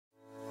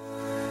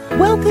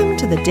Welcome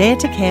to the Dare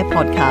to Care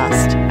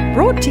podcast,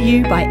 brought to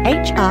you by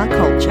HR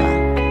Culture.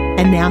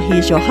 And now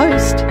here's your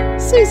host,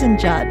 Susan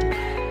Judd.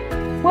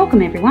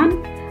 Welcome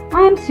everyone,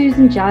 I am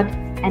Susan Judd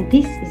and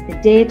this is the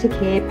Dare to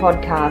Care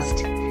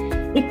podcast.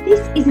 If this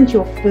isn't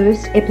your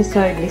first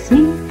episode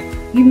listening,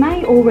 you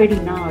may already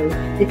know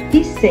that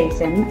this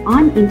season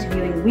I'm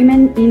interviewing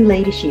women in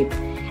leadership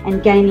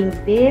and gaining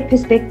their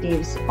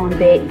perspectives on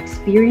their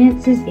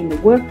experiences in the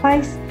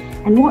workplace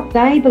and what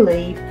they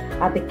believe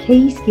are the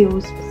key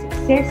skills for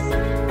success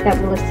that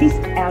will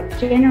assist our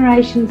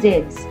Generation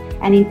Zs,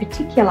 and in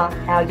particular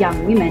our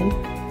young women,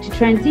 to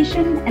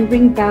transition and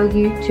bring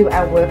value to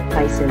our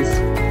workplaces.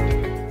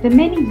 For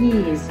many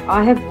years,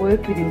 I have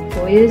worked with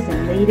employers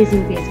and leaders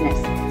in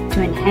business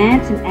to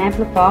enhance and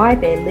amplify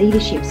their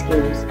leadership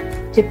skills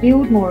to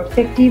build more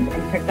effective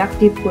and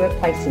productive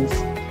workplaces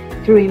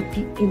through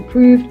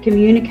improved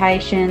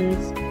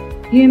communications,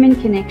 human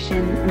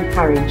connection and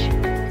courage.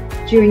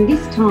 During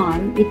this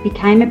time, it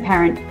became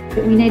apparent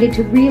that we needed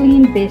to really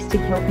invest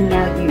in helping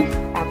our youth,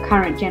 our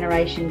current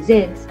Generation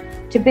Zs,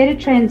 to better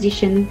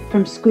transition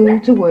from school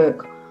to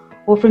work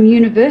or from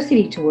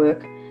university to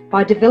work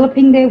by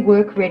developing their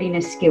work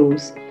readiness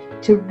skills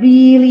to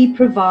really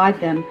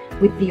provide them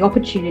with the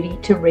opportunity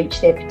to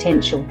reach their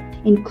potential,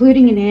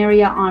 including an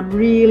area I'm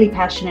really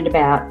passionate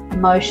about,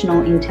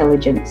 emotional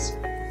intelligence.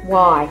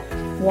 Why?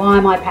 Why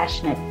am I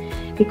passionate?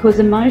 Because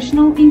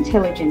emotional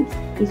intelligence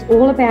is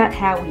all about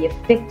how we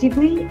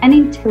effectively and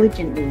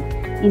intelligently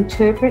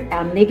interpret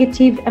our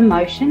negative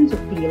emotions or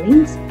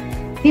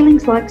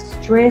feelings like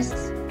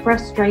stress,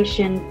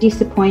 frustration,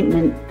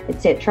 disappointment,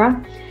 etc.,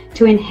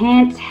 to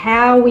enhance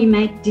how we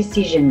make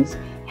decisions,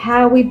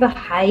 how we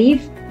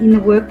behave in the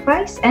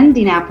workplace and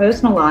in our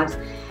personal lives,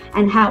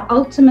 and how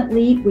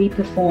ultimately we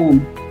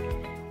perform.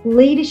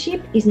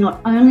 Leadership is not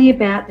only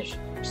about the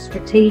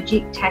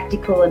strategic,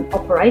 tactical and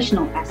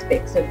operational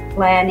aspects of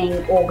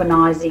planning,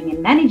 organising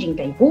and managing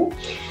people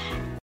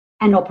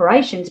and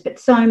operations, but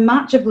so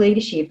much of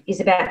leadership is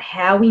about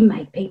how we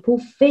make people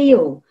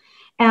feel,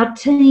 our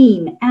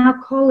team, our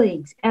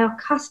colleagues, our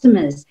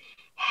customers,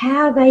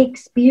 how they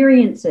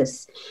experience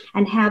us,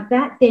 and how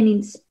that then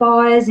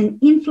inspires and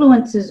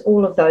influences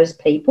all of those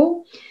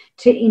people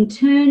to in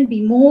turn be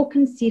more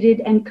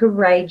considered and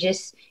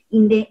courageous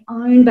in their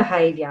own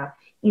behaviour,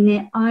 in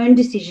their own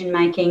decision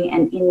making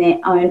and in their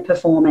own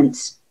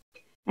performance.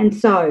 And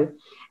so,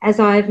 as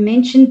I have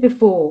mentioned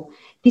before,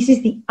 this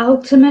is the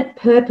ultimate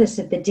purpose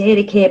of the Dare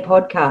to Care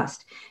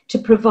podcast, to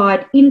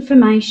provide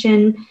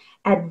information,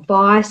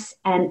 advice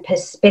and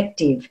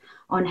perspective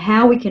on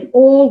how we can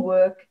all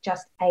work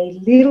just a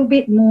little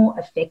bit more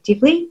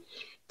effectively,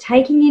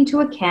 taking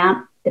into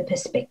account the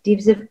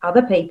perspectives of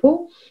other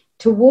people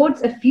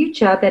towards a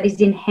future that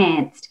is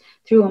enhanced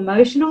through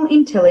emotional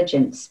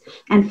intelligence,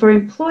 and for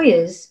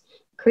employers,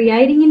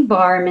 creating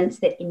environments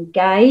that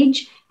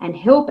engage and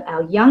help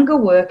our younger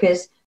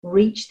workers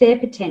reach their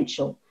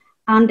potential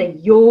under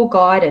your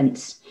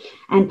guidance,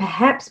 and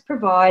perhaps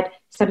provide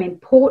some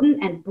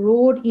important and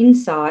broad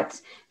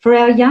insights for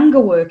our younger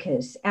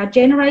workers, our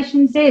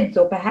Generation Zs,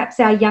 or perhaps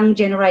our young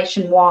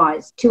Generation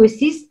Ys, to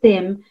assist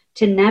them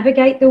to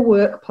navigate the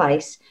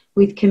workplace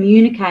with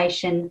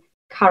communication,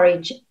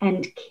 courage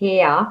and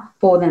care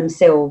for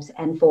themselves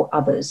and for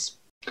others.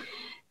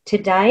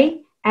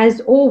 Today,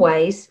 as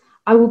always,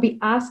 I will be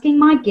asking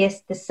my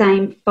guests the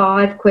same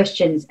 5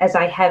 questions as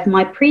I have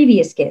my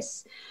previous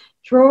guests,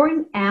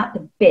 drawing out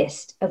the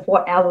best of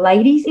what our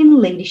ladies in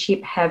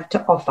leadership have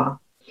to offer.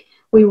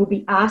 We will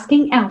be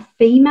asking our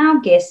female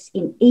guests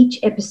in each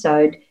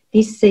episode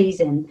this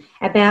season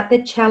about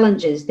the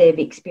challenges they've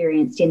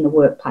experienced in the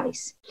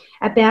workplace,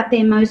 about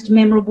their most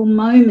memorable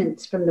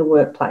moments from the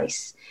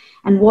workplace,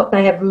 and what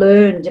they have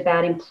learned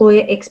about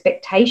employer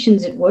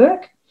expectations at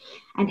work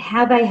and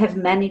how they have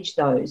managed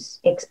those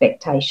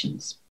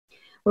expectations.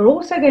 We're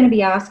also going to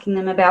be asking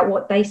them about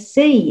what they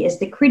see as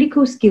the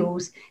critical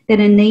skills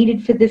that are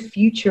needed for the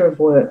future of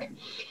work.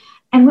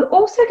 And we're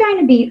also going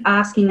to be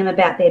asking them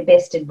about their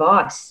best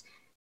advice,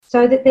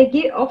 so that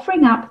they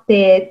offering up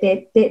their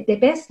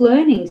best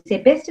learnings,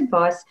 their best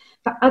advice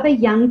for other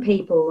young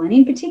people, and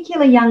in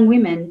particular young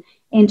women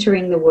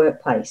entering the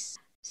workplace.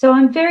 So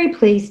I'm very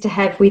pleased to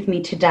have with me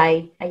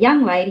today a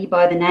young lady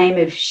by the name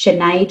of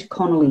Sinead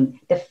Connolly,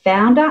 the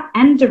founder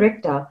and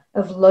director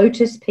of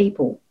Lotus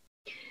People.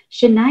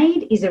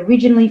 Sinead is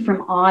originally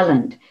from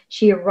Ireland.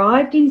 She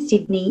arrived in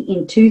Sydney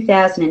in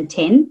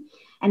 2010,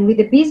 and with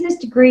a business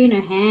degree in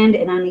her hand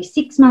and only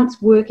 6 months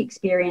work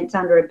experience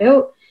under her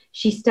belt,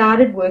 she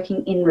started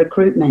working in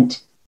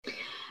recruitment.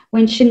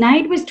 When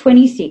Sinead was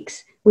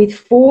 26, with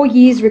 4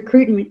 years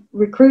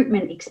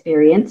recruitment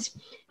experience,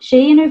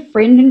 she and her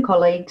friend and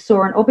colleague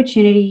saw an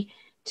opportunity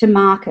to the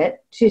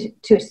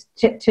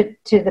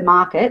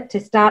market to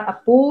start a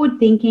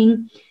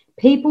forward-thinking,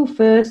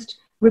 people-first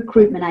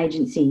recruitment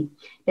agency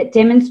that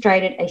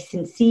demonstrated a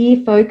sincere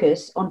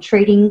focus on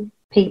treating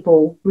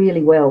people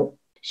really well.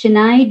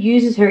 Sinead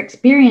uses her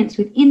experience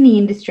within the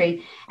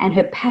industry and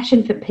her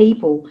passion for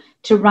people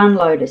to run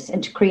Lotus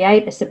and to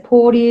create a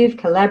supportive,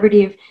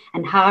 collaborative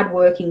and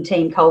hard-working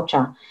team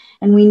culture.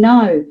 And we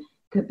know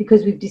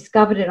because we've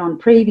discovered it on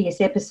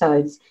previous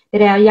episodes,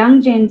 that our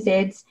young Gen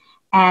Zs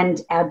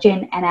and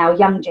our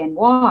young Gen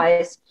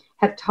Ys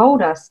have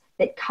told us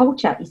that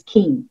culture is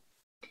king.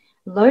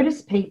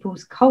 Lotus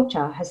People's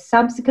culture has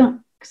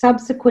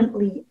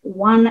subsequently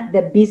won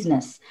the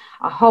business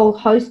a whole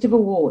host of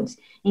awards,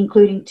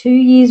 including 2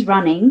 years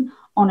running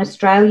on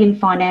Australian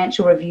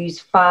Financial Review's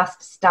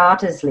Fast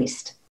Starters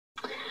list.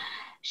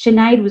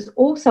 Sinead was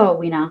also a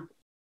winner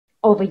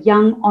of a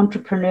Young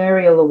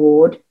Entrepreneurial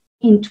Award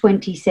in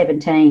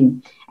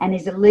 2017 and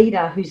is a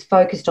leader who's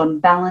focused on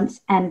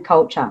balance and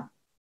culture.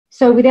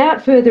 So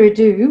without further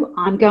ado,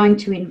 I'm going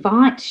to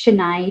invite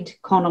Sinead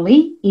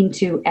Connolly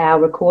into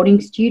our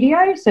recording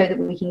studio so that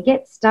we can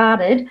get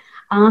started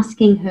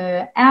asking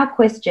her our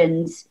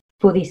questions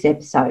for this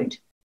episode.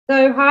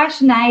 So hi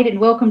Sinead,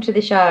 and welcome to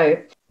the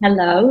show.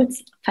 Hello,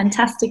 it's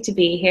fantastic to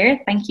be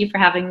here. Thank you for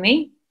having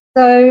me.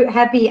 So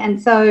happy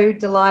and so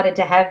delighted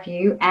to have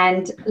you.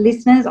 And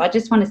listeners, I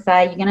just want to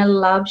say you're going to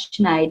love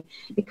Sinead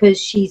because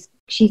she's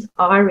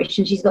Irish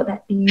and she's got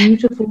that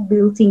beautiful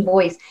lilting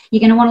voice.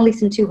 You're going to want to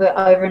listen to her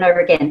over and over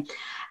again.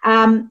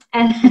 And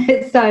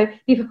so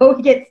before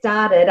we get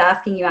started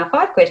asking you our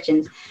 5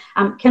 questions,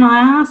 can I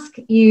ask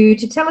you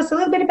to tell us a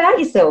little bit about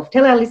yourself?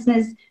 Tell our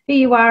listeners who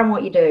you are and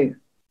what you do.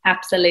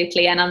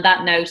 Absolutely. And on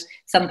that note,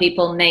 some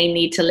people may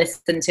need to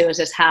listen to it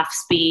at half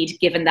speed,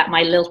 given that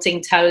my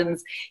lilting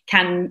tones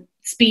can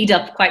speed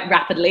up quite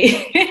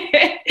rapidly.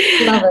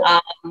 Love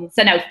it.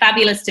 So no,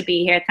 fabulous to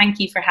be here. Thank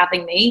you for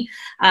having me.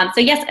 So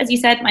yes, as you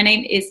said, my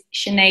name is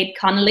Sinead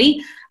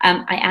Connolly.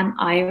 I am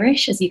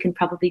Irish, as you can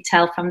probably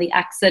tell from the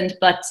accent,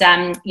 but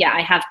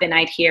I have been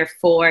out here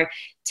for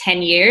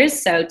 10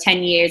 years. So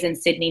 10 years in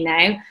Sydney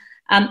now.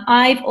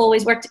 I've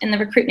always worked in the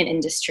recruitment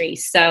industry,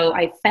 so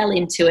I fell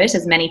into it,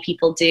 as many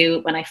people do,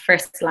 when I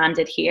first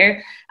landed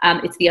here.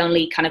 It's the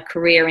only kind of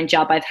career and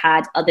job I've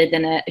had other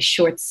than a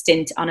short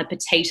stint on a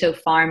potato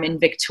farm in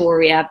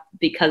Victoria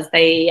because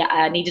they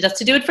needed us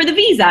to do it for the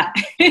visa.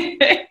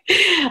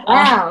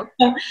 Wow.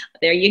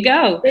 There you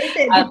go.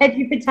 Had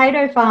you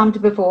potato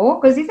farmed before?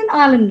 Because isn't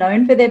Ireland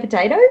known for their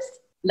potatoes?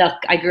 Look,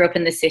 I grew up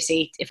in the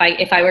city. If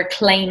I were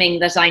claiming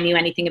that I knew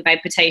anything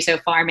about potato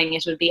farming,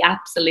 it would be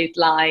absolute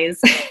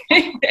lies.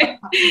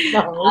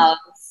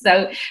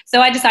 So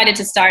I decided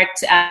to start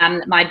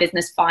my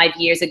business 5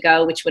 years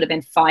ago, which would have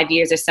been 5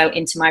 years or so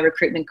into my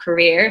recruitment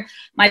career.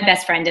 My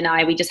best friend and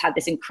I, we just had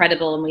this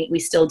incredible, and we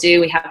still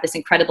do, we have this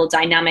incredible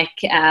dynamic,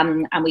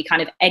 and we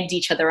kind of egged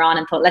each other on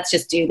and thought, let's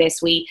just do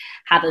this. We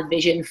have a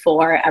vision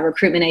for a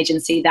recruitment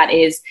agency that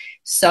is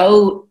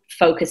so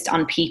focused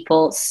on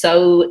people,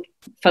 so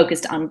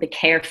focused on the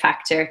care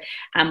factor.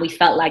 And we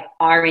felt like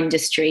our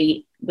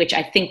industry, which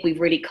I think we've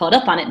really caught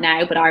up on it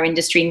now, but our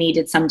industry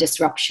needed some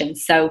disruption.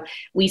 So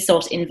we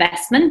sought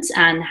investment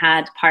and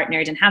have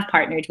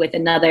partnered with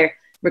another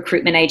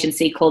recruitment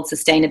agency called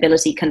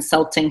Sustainability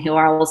Consulting, who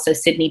are also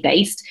Sydney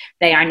based.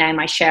 They are now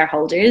my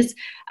shareholders.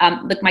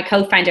 Look, my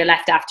co-founder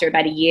left after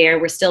about a year.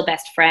 We're still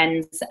best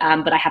friends,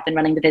 but I have been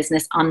running the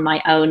business on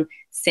my own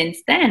since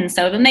then.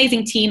 So an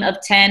amazing team of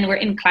 10. We're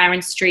in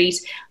Clarence Street.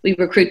 We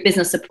recruit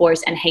business support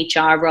and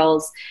HR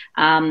roles,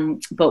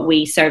 but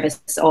we service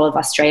all of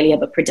Australia,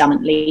 but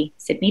predominantly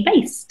Sydney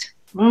based.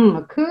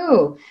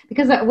 Cool.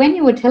 Because when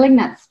you were telling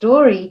that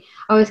story,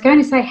 I was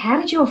going to say, how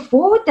did you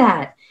afford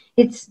that?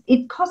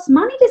 It costs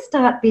money to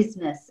start a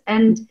business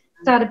and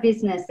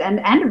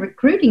a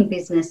recruiting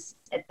business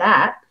at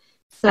that.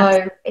 So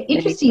Absolutely.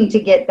 Interesting to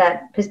get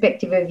that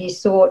perspective of you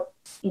sought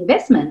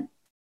investment.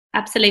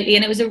 Absolutely.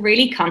 And it was a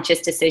really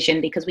conscious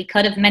decision because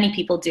many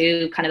people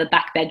do kind of a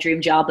back bedroom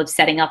job of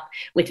setting up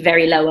with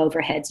very low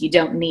overheads. You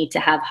don't need to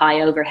have high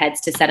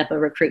overheads to set up a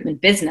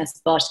recruitment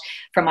business. But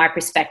from our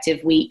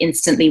perspective, we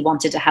instantly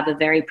wanted to have a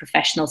very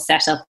professional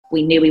setup.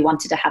 We knew we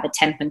wanted to have a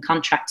temp and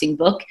contracting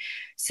book.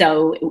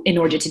 So in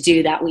order to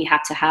do that, we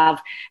had to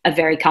have a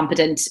very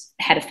competent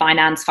head of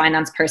finance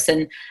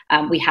person.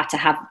 We had to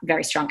have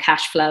very strong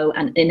cash flow.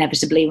 And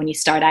inevitably, when you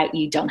start out,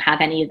 you don't have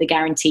any of the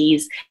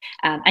guarantees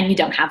and you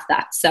don't have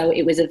that. So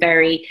it was a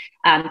very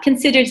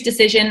considered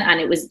decision, and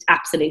it was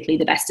absolutely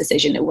the best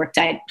decision. It worked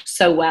out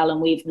so well,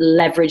 and we've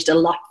leveraged a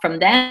lot from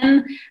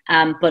them.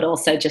 But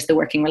also just the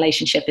working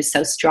relationship is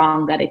so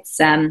strong that it's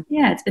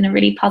been a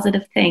really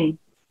positive thing.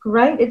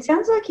 Great. It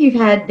sounds like you've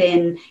had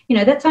then,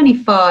 that's only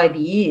 5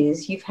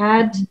 years.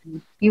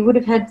 You would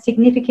have had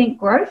significant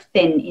growth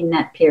then in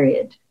that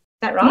period. Is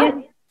that right?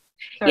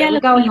 Yeah. Sorry, we're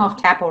going off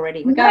tap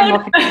already. We're going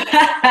off.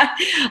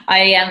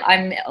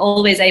 I'm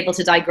always able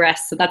to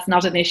digress, so that's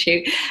not an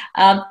issue.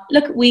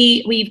 Look,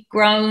 I've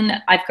grown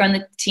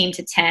the team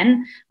to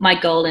 10. My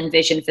goal and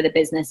vision for the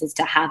business is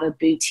to have a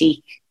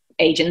boutique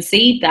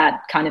agency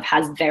that kind of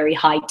has very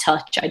high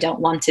touch. I don't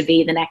want to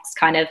be the next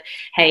kind of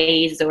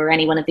Hays or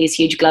any one of these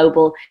huge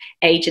global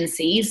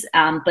agencies.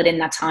 But in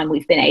that time,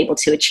 we've been able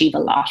to achieve a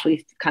lot.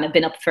 We've kind of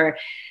been up for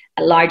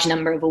a large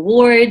number of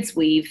awards.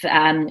 We've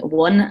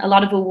won a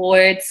lot of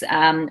awards.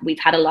 We've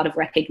had a lot of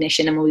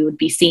recognition, and we would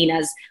be seen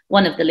as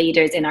one of the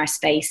leaders in our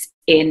space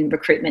in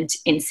recruitment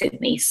in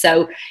Sydney.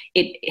 So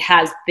it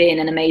has been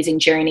an amazing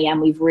journey,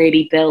 and I've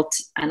really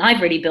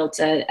built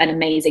an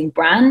amazing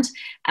brand.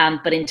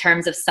 But in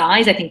terms of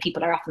size, I think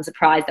people are often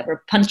surprised that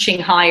we're punching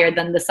higher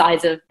than the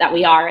size that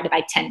we are at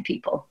about 10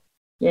 people.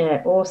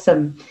 Yeah,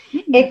 awesome.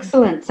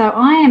 Excellent. So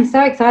I am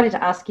so excited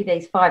to ask you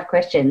these 5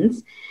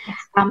 questions.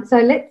 So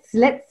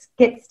let's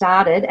get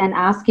started and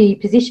ask you,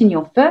 position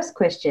your first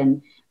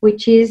question,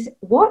 which is,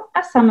 what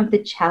are some of the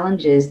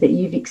challenges that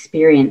you've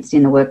experienced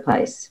in the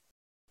workplace?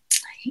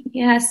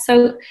 Yeah,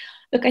 so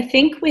look, I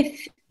think with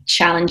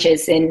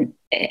challenges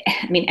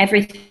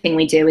everything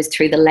we do is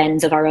through the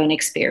lens of our own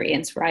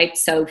experience, right?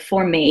 So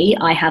for me,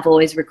 I have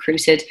always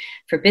recruited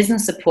for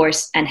business support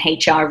and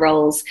HR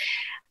roles,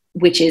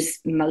 which is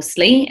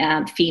mostly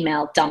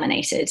female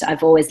dominated.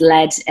 I've always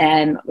led,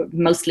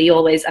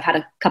 I've had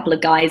a couple of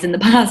guys in the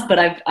past, but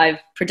I've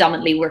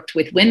predominantly worked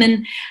with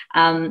women.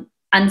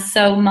 And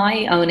so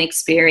my own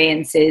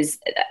experience is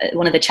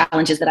one of the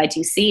challenges that I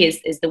do see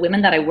is the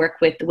women that I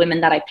work with, the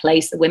women that I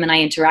place, the women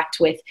I interact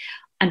with,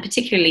 and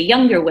particularly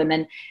younger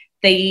women,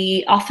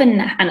 they often,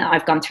 and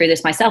I've gone through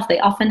this myself, they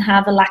often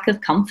have a lack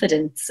of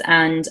confidence.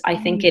 And I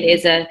think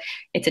it's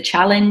a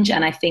challenge,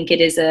 and I think it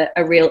is a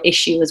real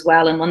issue as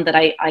well, and one that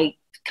I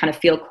kind of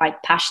feel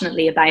quite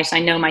passionately about. I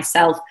know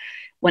myself,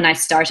 when I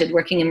started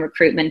working in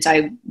recruitment,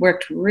 I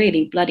worked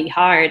really bloody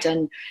hard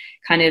and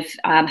kind of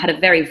had a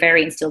very,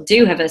 very, and still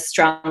do have a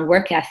strong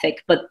work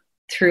ethic. But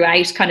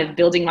throughout kind of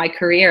building my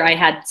career, I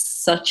had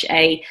such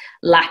a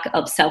lack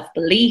of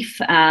self-belief,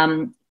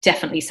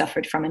 definitely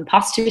suffered from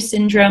imposter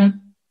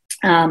syndrome,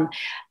 and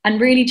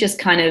really just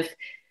kind of,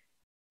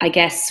 I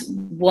guess,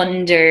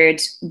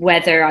 wondered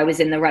whether I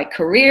was in the right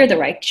career, the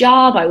right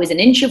job. I was an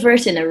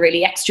introvert in a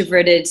really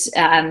extroverted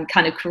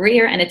kind of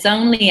career. And it's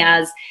only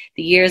as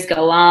the years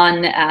go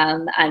on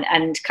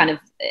and kind of,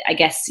 I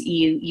guess,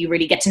 you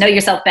really get to know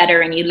yourself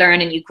better, and you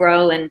learn and you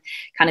grow and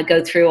kind of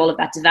go through all of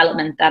that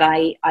development, that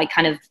I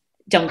kind of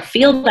don't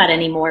feel that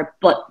anymore.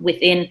 But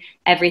within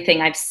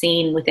everything I've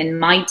seen within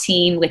my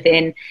team,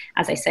 within,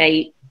 as I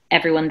say,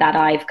 everyone that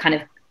I've kind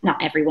of,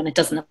 not everyone, it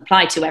doesn't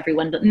apply to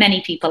everyone, but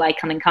many people I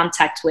come in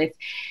contact with,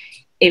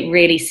 it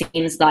really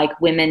seems like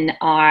women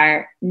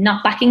are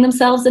not backing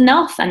themselves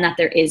enough, and that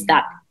there is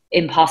that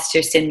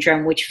imposter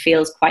syndrome, which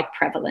feels quite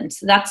prevalent.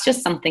 So that's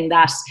just something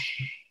that,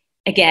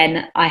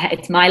 again,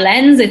 it's my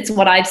lens, it's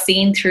what I've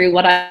seen through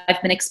what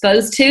I've been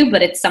exposed to,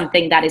 but it's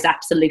something that is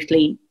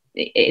absolutely,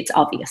 it's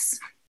obvious.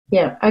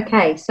 Yeah,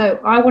 okay. So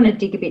I want to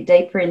dig a bit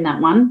deeper in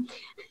that one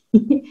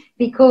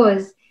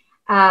because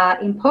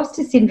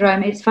imposter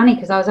syndrome, it's funny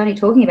because I was only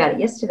talking about it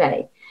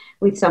yesterday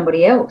with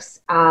somebody else,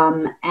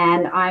 and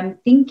I'm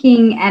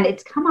thinking, and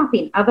it's come up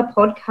in other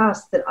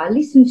podcasts that I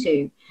listen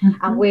to,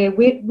 where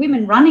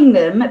women running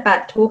them,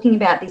 but talking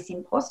about this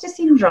imposter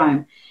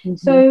syndrome.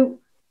 So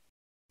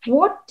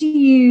what do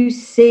you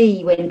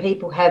see when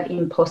people have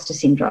imposter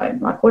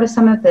syndrome? Like, what are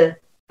some of the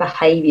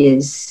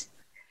behaviours?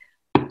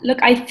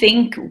 Look, I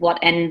think what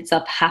ends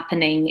up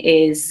happening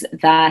is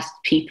that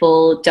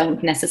people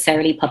don't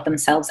necessarily put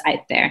themselves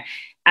out there.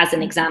 As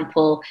an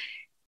example,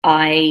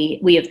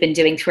 we have been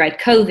doing throughout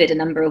COVID a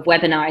number of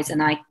webinars,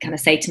 and I kind of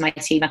say to my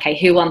team, okay,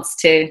 who wants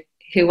to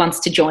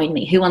join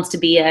me? Who wants to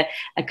be a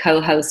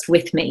co-host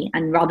with me?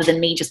 And rather than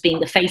me just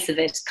being the face of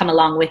it, come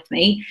along with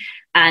me.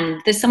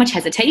 And there's so much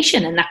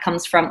hesitation, and that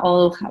comes from,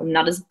 oh, I'm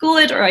not as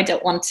good, or I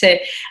don't want to,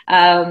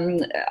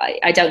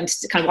 I don't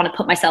kind of want to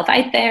put myself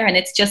out there. And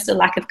it's just a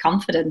lack of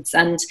confidence.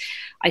 And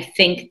I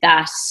think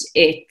that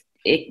it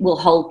will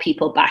hold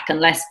people back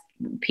unless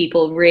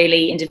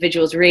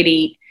individuals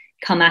really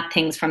come at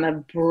things from a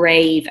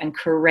brave and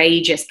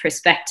courageous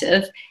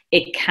perspective.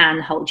 It can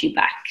hold you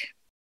back.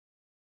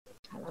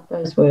 I love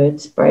those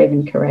words, brave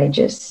and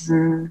courageous.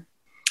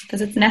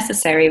 Because it's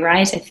necessary,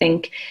 right? I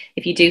think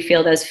if you do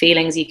feel those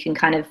feelings, you can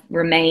kind of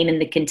remain in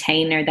the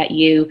container that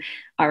you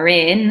are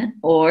in,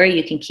 or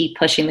you can keep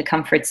pushing the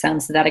comfort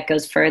zone so that it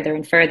goes further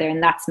and further.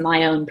 And that's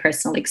my own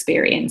personal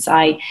experience.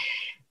 I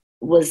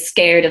was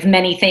scared of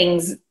many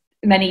things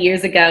many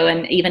years ago,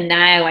 and even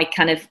now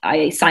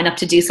I sign up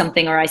to do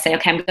something, or I say,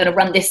 okay, I'm going to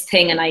run this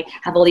thing, and I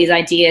have all these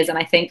ideas, and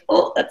I think,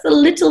 oh, that's a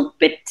little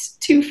bit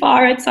too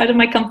far outside of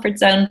my comfort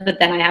zone, but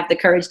then I have the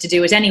courage to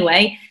do it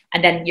anyway,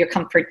 and then your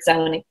comfort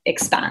zone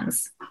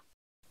expands.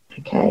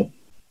 Okay.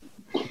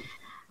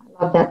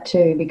 I love that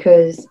too,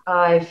 because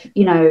I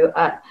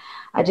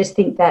just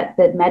think that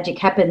magic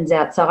happens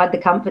outside the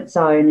comfort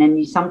zone,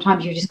 and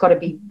sometimes you just got to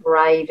be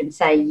brave and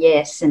say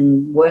yes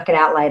and work it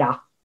out later.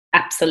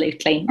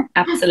 Absolutely.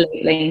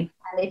 And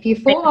if you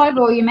fall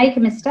over or you make a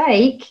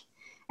mistake,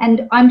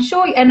 and I'm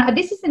sure, and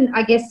this isn't,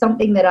 I guess,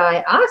 something that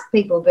I ask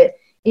people, but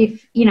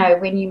if,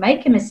 when you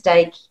make a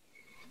mistake,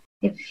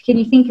 can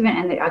you think of it,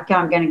 and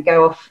I'm going to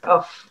go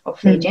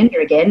off the agenda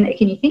again,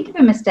 can you think of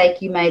a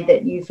mistake you made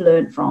that you've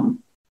learned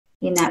from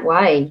in that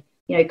way?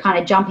 Kind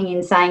of jumping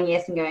in, saying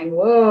yes and going,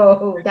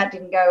 whoa, that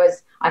didn't go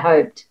as I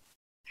hoped.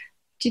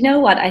 Do you know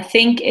what? I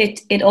think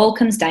it all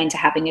comes down to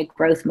having a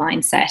growth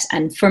mindset.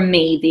 And for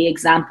me, the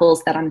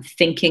examples that I'm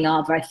thinking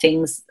of are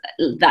things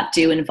that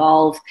do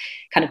involve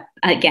kind of,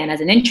 again, as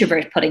an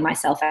introvert, putting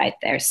myself out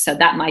there. So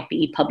that might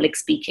be public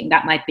speaking.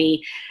 That might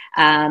be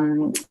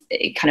kind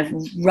of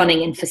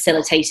running and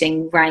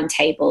facilitating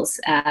roundtables,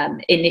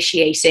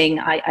 initiating.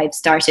 I've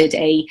started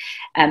a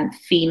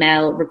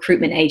female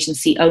recruitment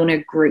agency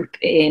owner group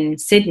in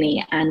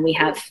Sydney, and we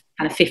have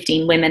kind of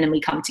 15 women, and we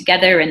come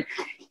together and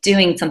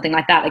doing something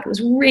like that. Like, it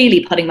was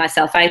really putting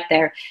myself out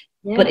there.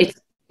 Yeah. But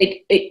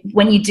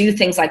when you do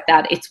things like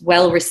that, it's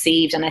well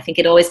received, and I think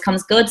it always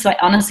comes good. So I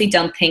honestly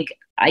don't think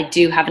I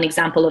do have an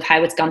example of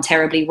how it's gone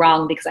terribly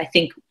wrong, because I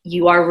think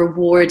you are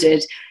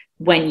rewarded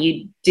when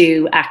you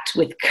do act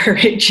with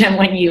courage and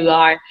when you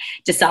are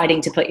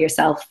deciding to put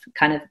yourself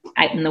kind of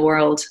out in the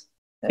world.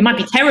 It might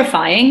be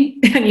terrifying,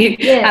 and you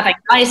have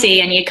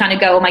anxiety, and you kind of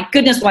go, oh my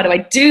goodness, why do I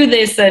do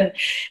this? And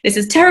this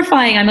is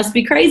terrifying. I must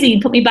be crazy.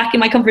 Put me back in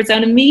my comfort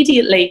zone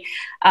immediately.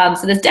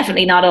 So there's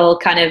definitely not all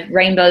kind of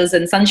rainbows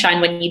and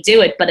sunshine when you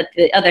do it. But at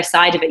the other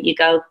side of it, you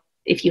go,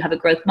 if you have a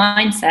growth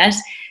mindset,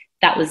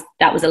 that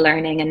was a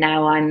learning. And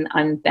now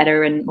I'm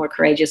better and more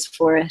courageous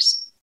for it.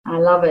 I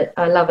love it.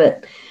 I love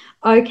it.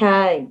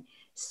 Okay.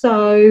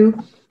 So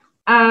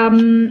are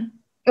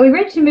we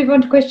ready to move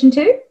on to question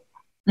 2?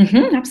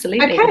 Mm-hmm,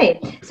 absolutely. Okay,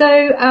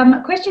 so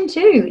question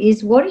 2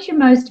 is, what is your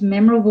most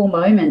memorable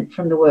moment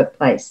from the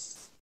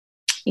workplace?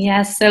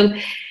 Yeah, so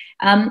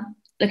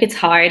look, it's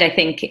hard. I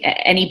think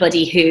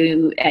anybody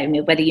who,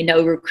 whether you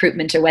know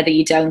recruitment or whether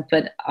you don't,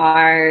 but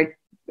our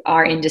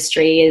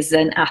industry is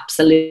an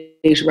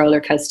absolute roller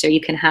coaster.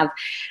 You can have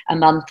a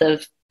month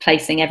of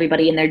placing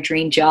everybody in their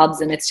dream jobs,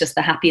 and it's just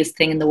the happiest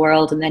thing in the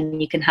world. And then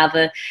you can have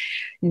a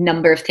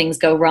number of things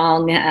go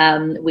wrong.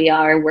 We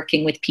are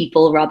working with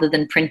people rather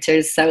than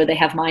printers, so they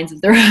have minds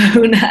of their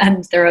own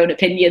and their own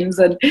opinions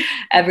and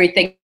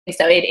everything.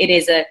 So it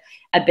is a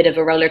bit of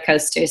a roller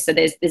coaster. So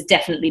there's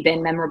definitely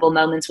been memorable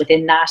moments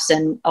within that.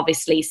 And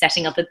obviously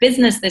setting up a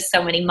business, there's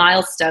so many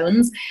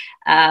milestones.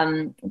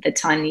 The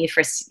time you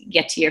first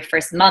get to your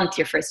first month,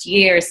 your first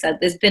year. So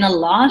there's been a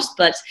lot,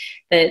 but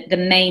the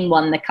main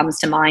one that comes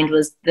to mind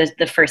was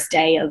the first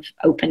day of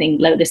opening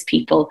Lotus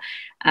People.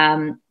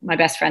 My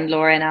best friend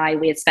Laura and I,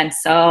 we had spent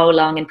so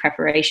long in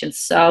preparation,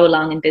 so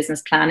long in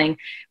business planning.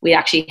 We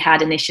actually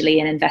had initially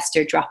an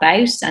investor drop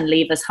out and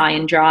leave us high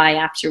and dry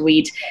after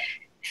we'd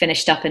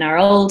finished up in our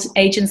old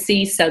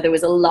agency. So there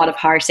was a lot of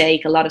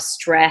heartache, a lot of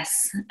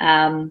stress.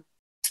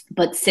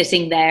 But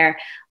sitting there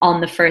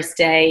on the first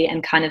day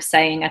and kind of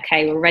saying,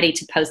 okay, we're ready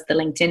to post the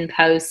LinkedIn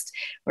post.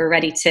 We're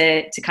ready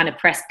to kind of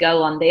press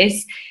go on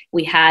this.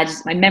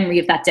 My memory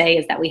of that day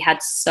is that we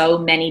had so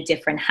many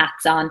different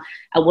hats on.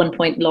 At one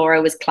point,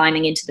 Laura was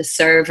climbing into the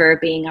server,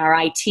 being our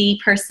IT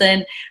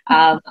person.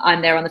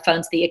 I'm there on the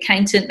phone to the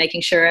accountant,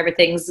 making sure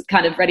everything's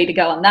kind of ready to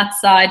go on that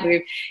side.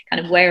 We're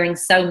kind of wearing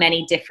so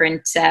many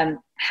different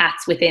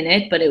hats within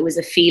it, but it was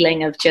a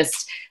feeling of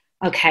just,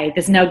 okay,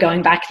 there's no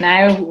going back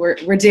now.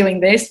 We're doing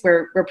this.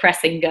 We're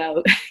pressing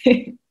go.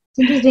 It's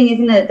interesting,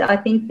 isn't it? I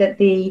think that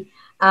the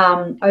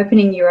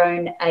opening your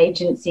own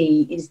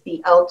agency is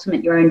the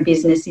ultimate. Your own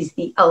business is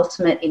the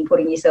ultimate in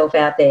putting yourself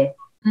out there,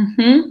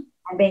 and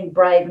being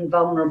brave and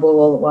vulnerable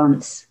all at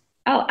once.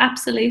 Oh,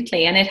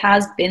 absolutely. And it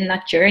has been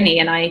that journey.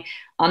 And I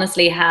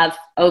honestly have,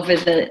 over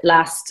the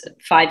last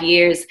 5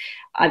 years,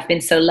 I've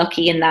been so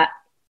lucky in that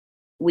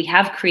we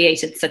have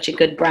created such a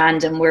good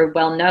brand and we're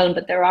well known,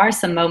 but there are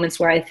some moments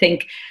where I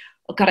think,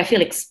 oh God, I feel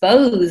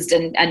exposed,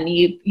 and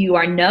you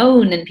are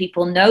known and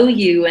people know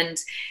you. And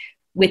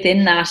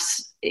within that,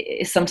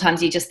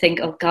 sometimes you just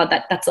think, oh God,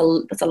 that's a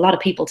lot of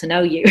people to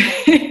know you.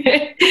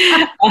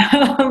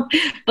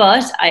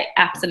 But I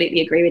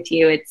absolutely agree with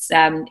you.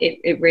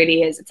 It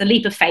really is. It's a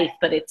leap of faith,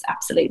 but it's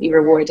absolutely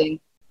rewarding.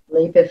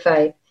 Leap of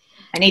faith.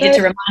 I needed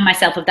to remind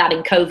myself of that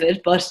in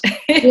COVID, but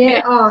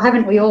yeah,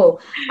 haven't we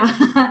all?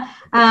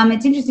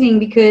 It's interesting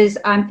because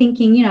I'm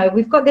thinking,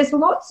 there's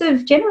lots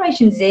of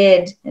Generation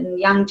Z and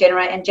young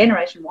generation and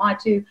Generation Y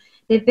too.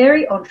 They're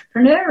very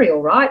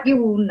entrepreneurial, right?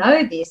 You will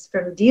know this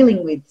from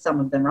dealing with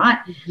some of them, right?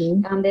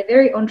 Mm-hmm. They're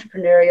very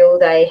entrepreneurial.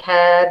 They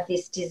have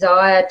this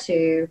desire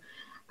to,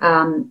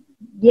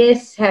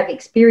 have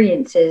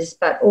experiences,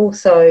 but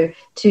also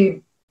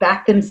to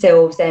back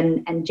themselves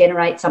and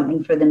generate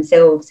something for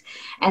themselves.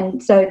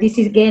 And so this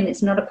is, again,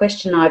 it's not a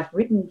question I've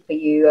written for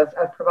you,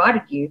 I've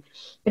provided you.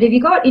 But have you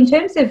got, in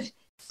terms of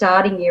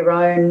starting your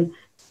own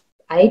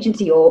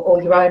agency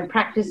or your own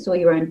practice or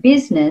your own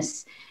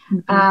business,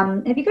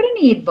 have you got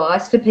any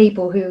advice for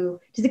people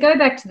does it go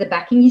back to the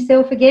backing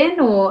yourself again,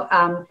 or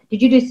did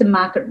you do some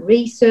market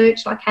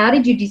research? Like, how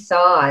did you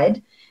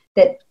decide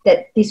that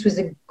this was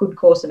a good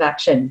course of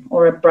action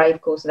or a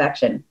brave course of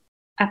action?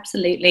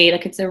 Absolutely.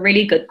 Like, it's a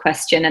really good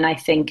question. And I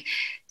think,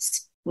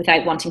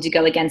 without wanting to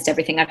go against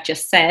everything I've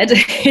just said,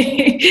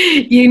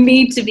 you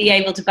need to be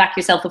able to back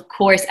yourself, of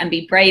course, and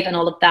be brave and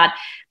all of that.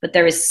 But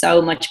there is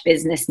so much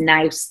business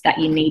nous that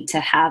you need to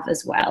have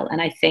as well.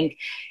 And I think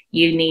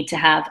you need to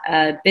have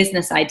a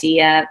business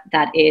idea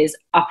that is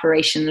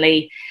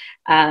operationally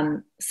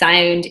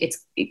sound,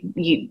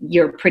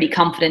 you're pretty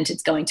confident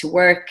it's going to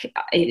work.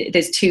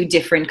 There's two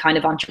different kind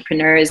of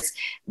entrepreneurs.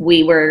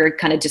 We were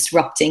kind of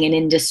disrupting an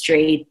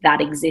industry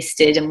that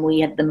existed, and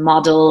we had the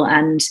model,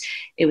 and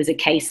it was a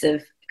case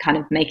of kind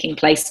of making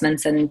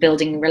placements and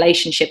building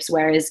relationships.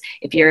 Whereas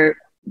if you're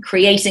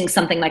creating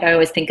something, like I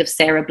always think of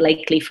Sarah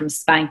Blakely from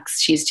Spanx,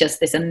 she's just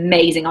this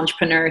amazing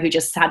entrepreneur who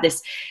just had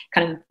this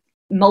kind of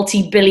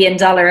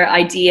multi-billion-dollar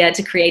idea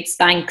to create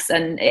Spanx.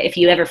 And if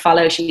you ever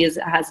follow, she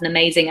has an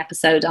amazing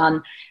episode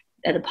on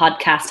the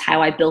podcast,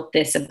 How I Built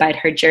This, about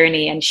her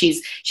journey, and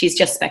she's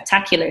just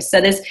spectacular. So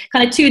there's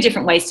kind of two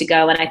different ways to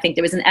go, and I think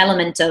there was an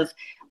element of,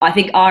 I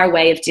think our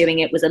way of doing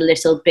it was a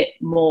little bit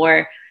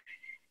more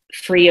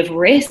free of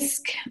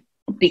risk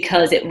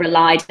because it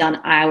relied on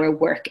our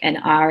work and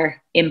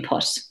our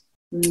input.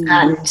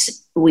 And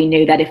we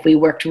knew that if we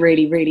worked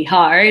really, really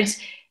hard,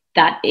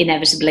 that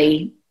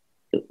inevitably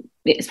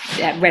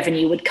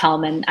revenue would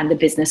come and the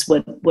business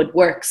would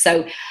work.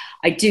 So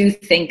I do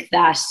think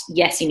that,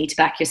 yes, you need to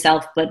back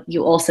yourself, but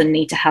you also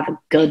need to have a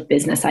good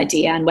business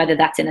idea. And whether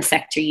that's in a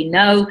sector,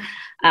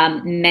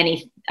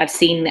 I've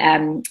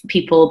seen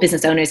people,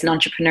 business owners and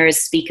entrepreneurs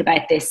speak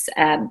about this,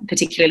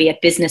 particularly at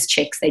Business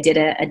Chicks. They did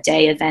a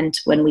day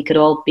event when we could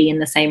all be in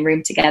the same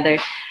room together.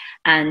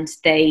 And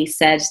they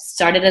said,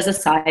 start it as a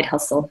side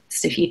hustle.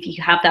 So if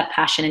you have that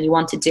passion and you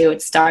want to do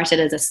it, start it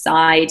as a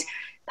side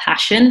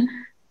passion.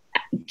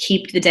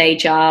 Keep the day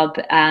job.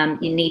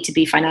 You need to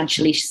be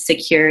financially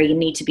secure. You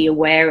need to be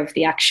aware of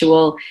the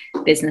actual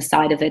business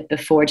side of it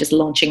before just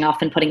launching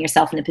off and putting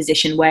yourself in a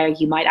position where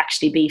you might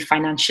actually be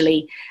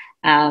financially,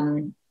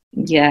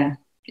 just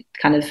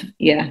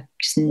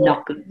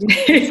not good.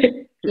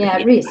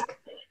 Risk.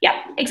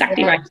 Yeah,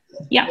 exactly right.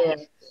 Yeah.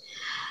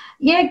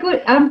 Yeah,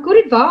 good.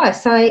 Good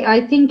advice.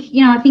 I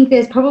think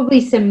there's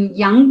probably some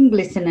young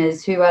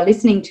listeners who are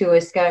listening to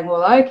us going,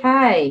 well,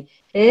 okay,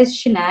 there's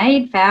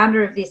Sinead,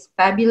 founder of this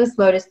fabulous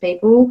Lotus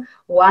People,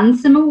 won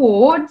some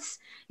awards,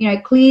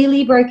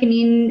 clearly broken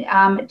in,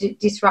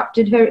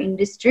 disrupted her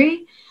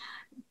industry.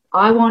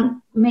 I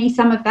want me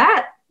some of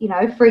that.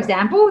 For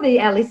example,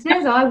 our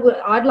listeners,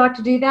 I'd like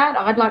to do that.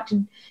 I'd like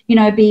to,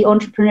 be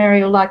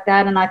entrepreneurial like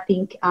that. And I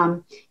think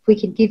if we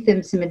can give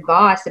them some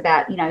advice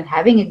about,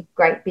 having a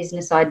great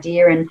business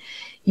idea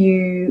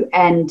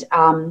it's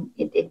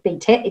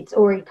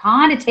already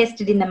kind of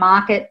tested in the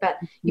market, but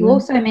you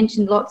also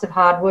mentioned lots of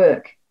hard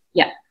work.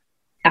 Yeah,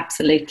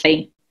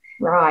 absolutely.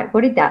 Right.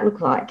 What did that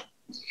look like?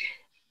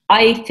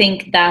 I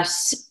think that,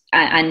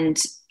 and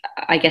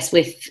I guess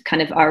with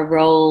kind of our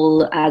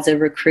role as a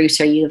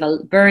recruiter, you have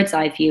a bird's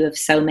eye view of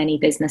so many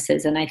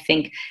businesses. And I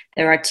think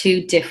there are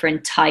two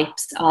different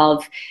types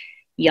of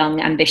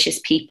young, ambitious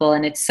people.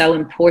 And it's so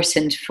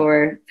important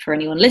for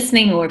anyone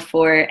listening or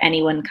for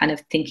anyone kind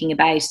of thinking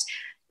about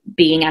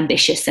being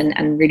ambitious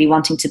and really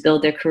wanting to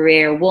build their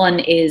career. One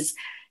is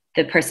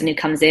the person who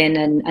comes in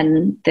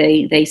and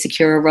they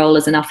secure a role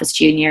as an office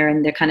junior,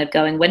 and they're kind of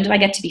going, when do I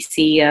get to be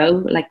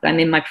CEO? Like, I'm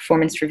in my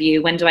performance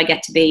review. When do I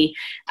get to be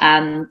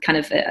on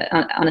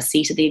a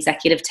seat at the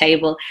executive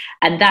table?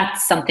 And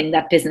that's something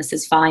that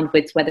businesses find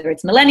with, whether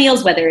it's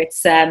millennials, whether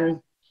it's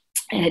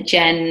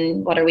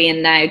Gen, what are we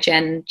in now?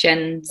 Gen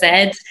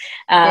Z.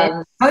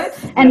 And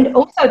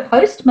also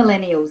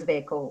post-millennials,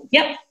 they're called.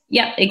 Yep,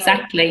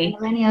 exactly.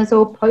 Millennials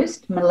or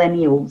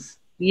post-millennials.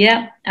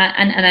 Yeah,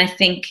 and I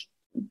think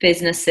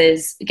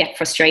businesses get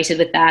frustrated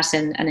with that,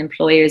 and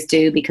employers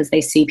do, because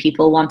they see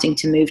people wanting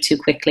to move too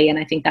quickly. And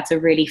I think that's a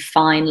really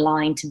fine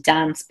line to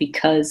dance,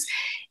 because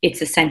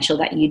it's essential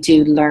that you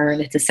do learn.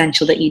 It's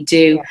essential that you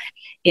do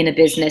in a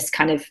business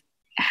kind of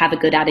have a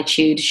good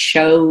attitude,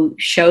 show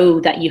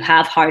that you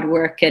have hard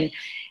work, and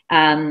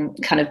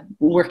kind of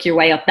work your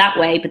way up that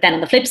way. But then on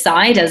the flip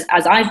side, as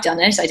I've done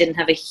it, I didn't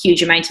have a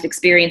huge amount of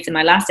experience in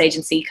my last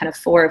agency, kind of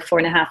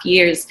 4.5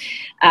 years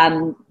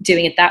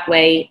doing it that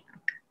way.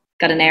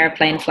 Got an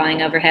airplane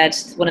flying overhead,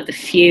 one of the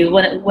few,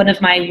 one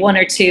of my 1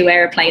 or 2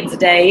 airplanes a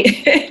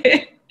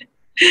day.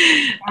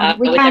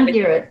 We can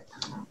hear it.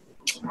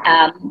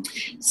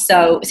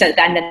 So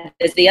then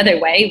there's the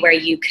other way, where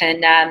you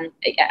can,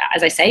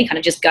 as I say, kind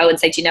of just go and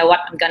say, do you know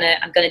what, I'm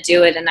gonna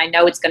do it, and I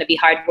know it's going to be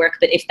hard work,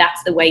 but if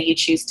that's the way you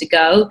choose to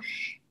go,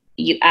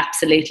 you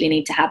absolutely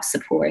need to have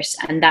support.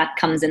 And that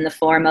comes in the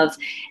form of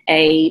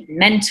a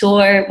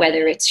mentor,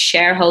 whether it's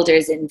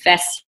shareholders,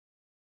 investors.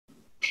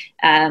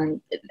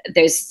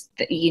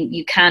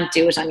 You can't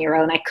do it on your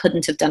own. I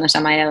couldn't have done it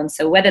on my own.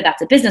 So whether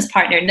that's a business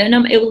partner,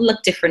 no, it will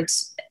look different.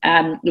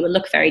 It will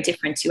look very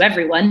different to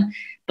everyone,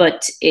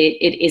 but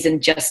it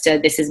isn't just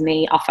this is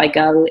me, off I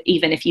go.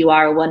 Even if you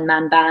are a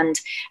one-man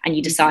band and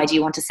you decide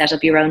you want to set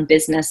up your own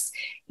business,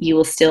 you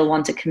will still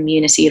want a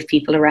community of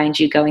people around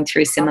you going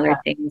through similar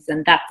things.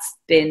 And that's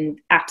been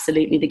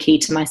absolutely the key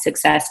to my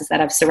success, is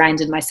that I've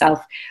surrounded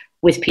myself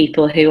with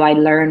people who I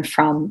learn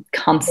from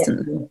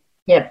constantly.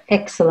 Yep,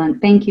 excellent.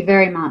 Thank you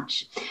very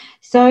much.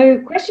 So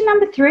question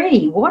number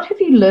 3, what have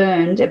you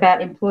learned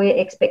about employer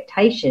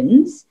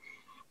expectations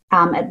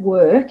at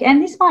work?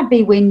 And this might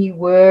be when you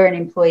were an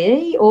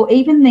employee, or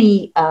even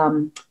the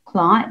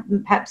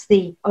client, perhaps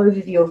the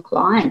overview of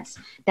clients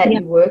that Yeah.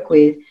 you work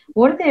with,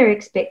 what are their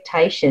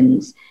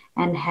expectations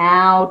and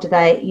how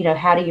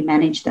do you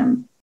manage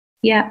them?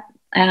 Yeah.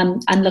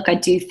 And look, I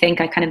do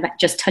think I kind of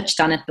just touched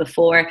on it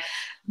before,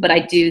 but I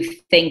do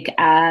think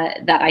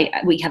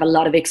we have a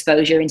lot of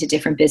exposure into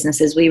different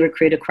businesses. We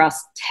recruit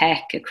across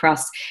tech,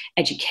 across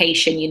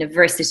education,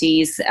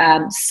 universities,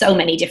 so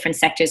many different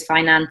sectors,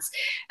 finance.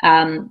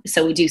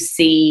 So we do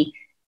see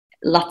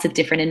lots of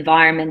different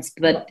environments,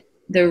 but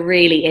there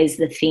really is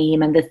the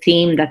theme, and the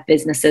theme that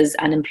businesses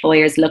and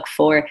employers look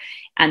for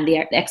and the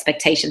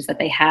expectations that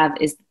they have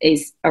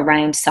is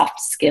around soft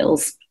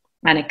skills.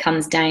 And it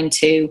comes down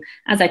to,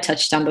 as I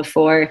touched on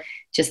before,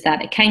 just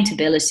that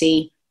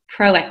accountability,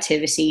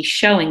 proactivity,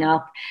 showing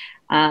up.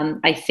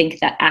 I think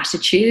that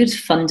attitude,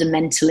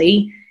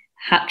 fundamentally,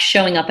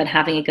 showing up and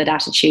having a good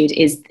attitude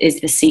is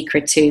the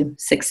secret to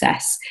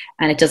success.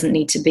 And it doesn't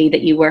need to be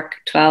that you work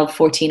 12,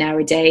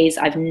 14-hour days.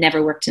 I've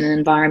never worked in an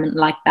environment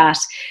like that.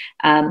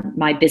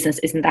 My business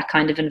isn't that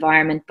kind of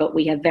environment, but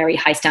we have very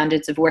high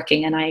standards of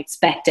working, and I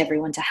expect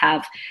everyone to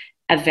have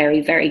a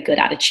very, very good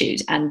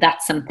attitude. And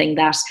that's something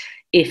that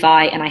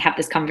I have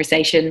this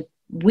conversation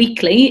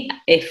weekly,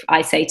 if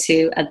I say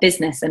to a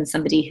business and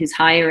somebody who's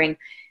hiring,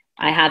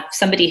 I have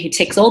somebody who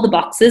ticks all the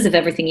boxes of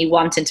everything you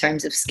want in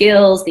terms of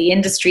skills, the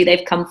industry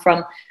they've come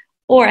from,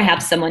 or I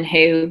have someone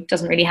who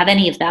doesn't really have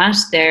any of that.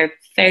 They're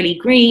fairly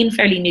green,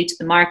 fairly new to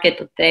the market,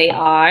 but they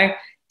are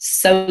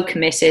so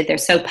committed. They're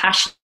so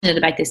passionate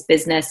about this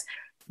business.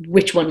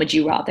 Which one would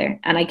you rather?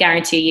 And I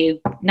guarantee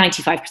you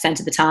 95%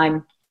 of the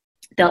time,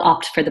 they'll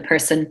opt for the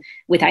person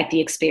without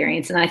the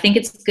experience. And I think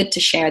it's good to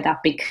share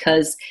that,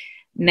 because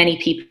many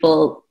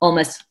people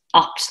almost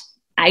opt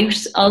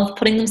out of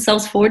putting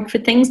themselves forward for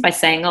things by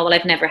saying, oh, well,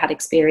 I've never had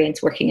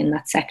experience working in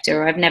that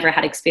sector, or I've never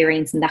had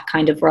experience in that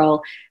kind of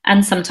role.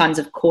 And sometimes,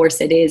 of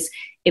course, it is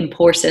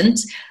important.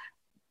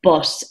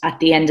 But at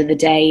the end of the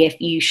day,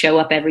 if you show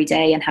up every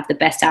day and have the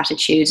best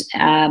attitude,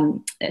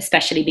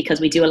 especially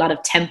because we do a lot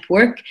of temp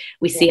work,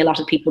 we see a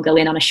lot of people go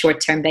in on a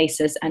short-term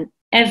basis, and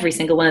every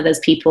single one of those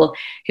people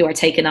who are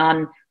taken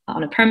on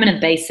a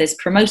permanent basis,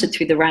 promoted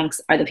through the ranks,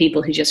 are the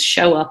people who just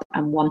show up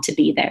and want to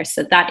be there.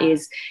 So that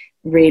is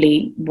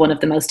really one of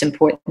the most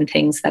important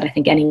things that I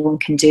think anyone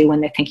can do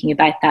when they're thinking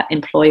about that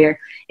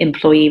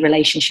employer-employee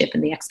relationship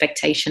and the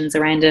expectations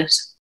around it.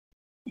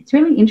 It's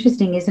really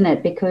interesting, isn't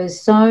it? Because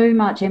so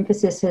much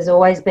emphasis has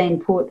always been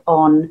put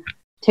on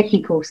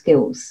technical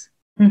skills.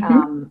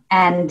 Mm-hmm.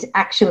 And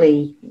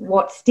actually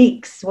what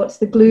sticks, what's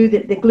the glue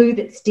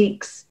that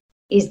sticks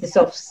is the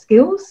soft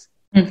skills.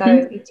 Mm-hmm.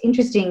 So it's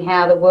interesting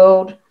how the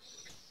world,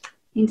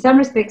 in some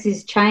respects,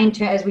 is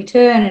changed as we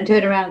turn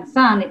around the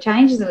sun. It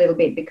changes a little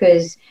bit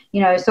because,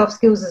 soft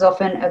skills is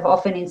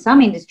often in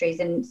some industries,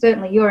 and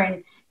certainly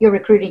you're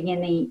recruiting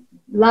in the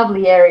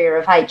lovely area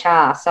of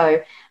HR.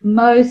 So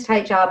most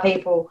HR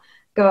people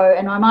go,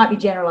 and I might be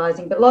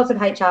generalising, but lots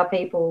of HR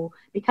people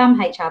become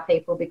HR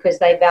people because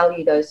they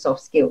value those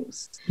soft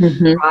skills,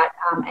 mm-hmm. right?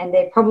 And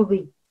they're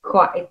probably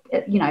quite,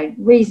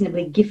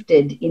 reasonably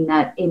gifted in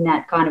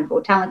that kind of,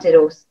 or talented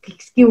or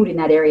skilled in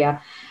that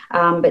area.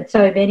 But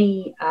so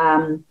many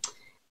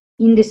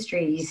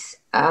industries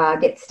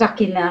get stuck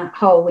in the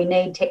whole, we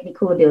need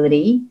technical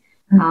ability.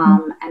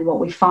 Mm-hmm. And what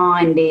we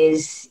find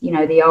is,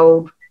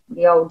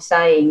 the old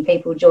saying,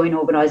 people join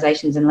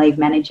organisations and leave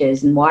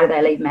managers. And why do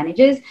they leave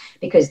managers?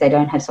 Because they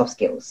don't have soft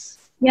skills.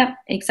 Yeah,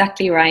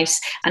 exactly right.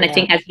 And I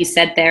think, as you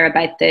said there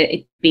about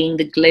it being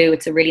the glue,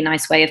 it's a really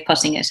nice way of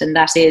putting it. And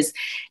that is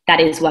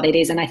what it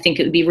is. And I think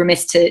it would be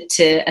remiss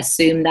to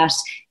assume that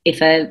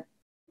if a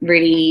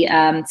really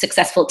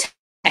successful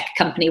tech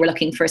company were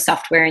looking for a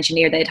software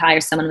engineer, they'd hire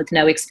someone with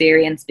no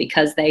experience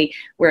because they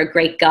were a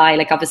great guy.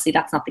 Like, obviously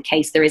that's not the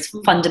case. There is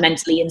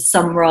fundamentally in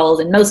some roles,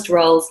 in most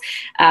roles,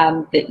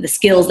 the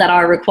skills that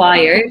are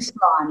required.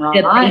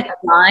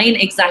 Line,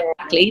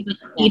 exactly. But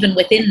even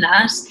within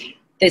that,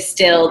 there's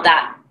still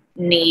that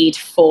need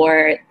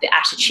for the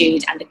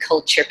attitude and the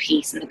culture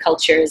piece. And the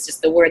culture is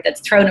just the word that's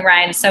thrown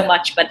around so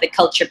much, but the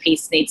culture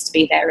piece needs to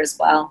be there as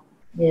well.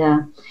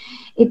 Yeah.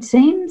 It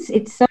seems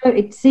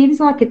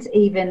like it's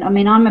even,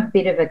 I'm a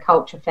bit of a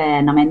culture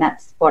fan.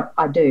 That's what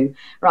I do,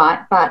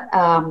 right? But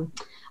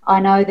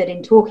I know that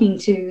in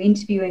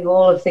interviewing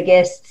all of the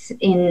guests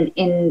in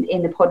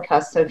the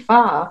podcast so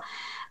far,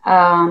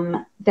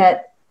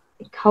 that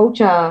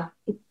culture,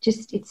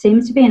 it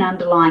seems to be an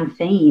underlying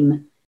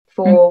theme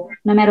for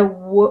no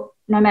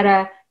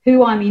matter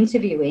who I'm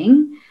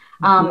interviewing.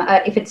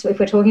 If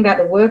we're talking about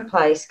the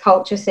workplace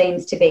culture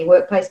seems to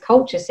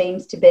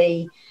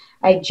be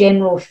a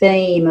general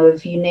theme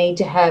of, you need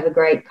to have a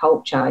great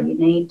culture.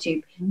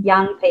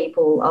 Young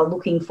people are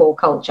looking for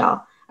culture,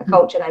 a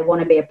culture they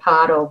want to be a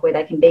part of, where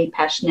they can be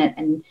passionate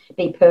and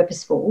be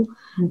purposeful,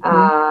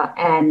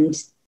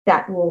 and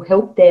that will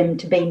help them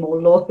to be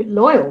more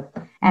loyal.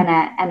 And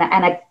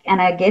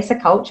I guess a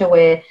culture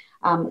where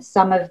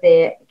some of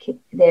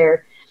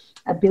their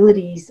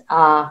abilities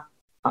are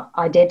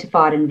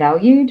identified and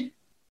valued.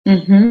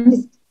 Mm-hmm.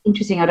 It's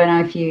interesting. I don't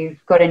know if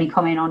you've got any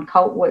comment on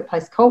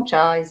workplace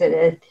culture.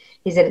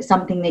 Is it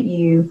something that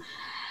you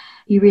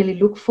you really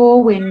look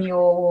for when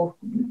you're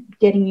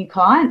getting new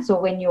clients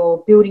or when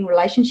you're building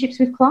relationships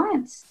with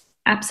clients?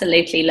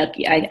 Absolutely. Look,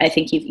 I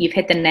think you've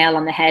hit the nail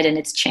on the head, and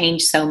it's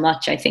changed so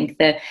much. I think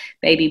the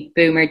baby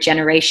boomer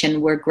generation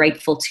were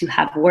grateful to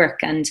have work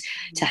and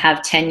to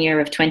have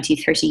tenure of 20,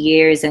 30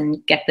 years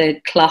and get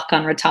the clock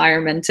on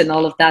retirement and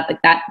all of that.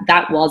 Like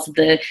that was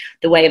the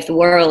way of the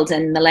world.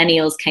 And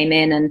millennials came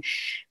in,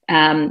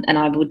 and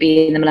I would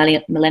be in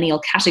the millennial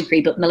category,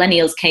 but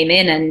millennials came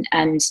in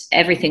and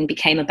everything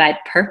became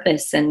about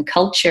purpose and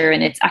culture.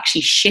 And it's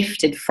actually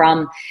shifted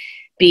from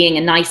being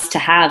a nice to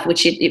have,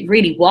 which it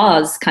really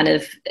was kind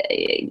of,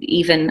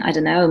 even, I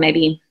don't know,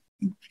 maybe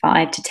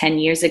 5 to 10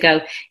 years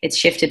ago, it's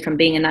shifted from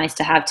being a nice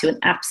to have to an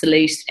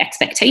absolute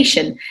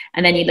expectation.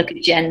 And then you look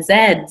at Gen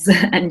Zs,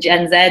 and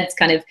Gen Zs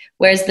kind of,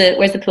 where's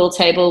the pool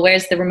table?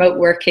 Where's the remote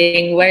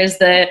working? Where's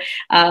the,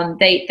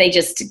 they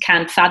just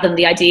can't fathom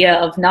the idea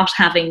of not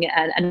having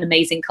an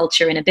amazing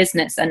culture in a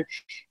business. And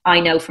I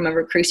know from a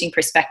recruiting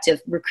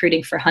perspective,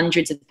 recruiting for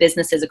hundreds of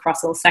businesses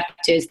across all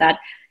sectors, that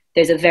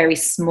there's a very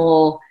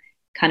small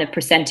kind of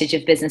percentage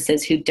of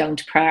businesses who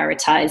don't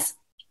prioritize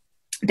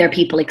their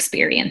people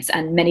experience.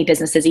 And many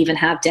businesses even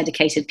have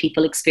dedicated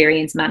people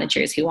experience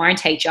managers who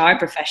aren't HR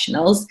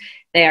professionals.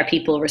 They are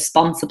people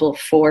responsible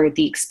for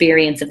the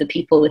experience of the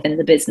people within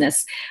the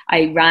business.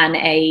 I ran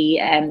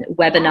a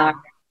webinar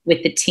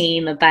with the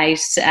team about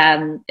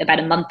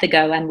a month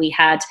ago, and we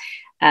had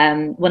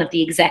one of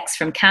the execs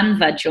from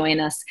Canva join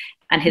us,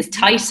 and his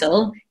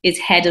title is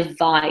Head of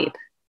Vibe.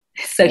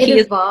 So he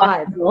is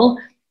responsible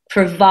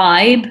for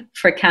Vibe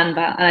for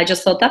Canva. And I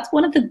just thought that's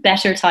one of the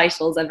better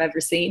titles I've ever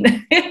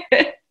seen.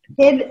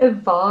 Head of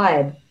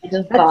Vibe. Head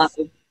of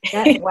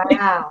Vibe.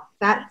 Wow.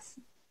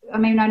 I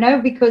mean, I know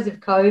because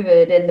of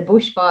COVID and the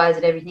bushfires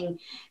and everything,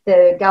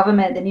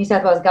 the New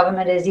South Wales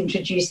government has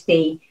introduced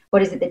the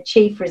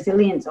Chief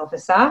Resilience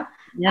Officer.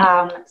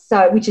 Yeah.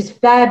 Which is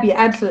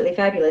absolutely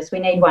fabulous. We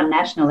need one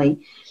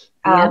nationally.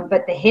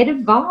 But the Head of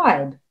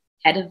Vibe.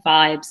 Head of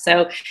Vibe.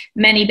 So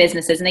many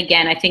businesses, and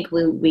again, I think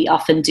we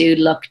often do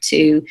look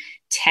to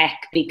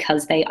tech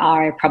because they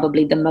are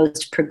probably the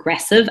most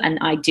progressive, and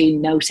I do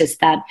notice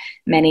that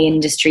many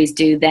industries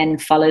do then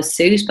follow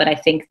suit. But I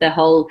think the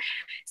whole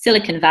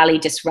Silicon Valley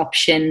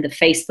disruption, the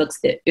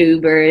Facebooks, the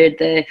Uber,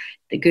 the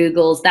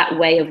Googles, that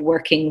way of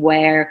working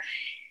where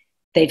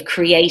they've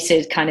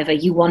created kind of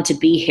you want to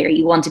be here,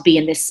 you want to be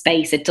in this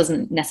space. It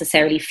doesn't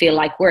necessarily feel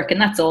like work. And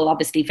that's all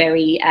obviously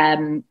very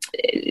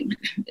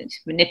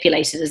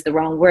manipulated is the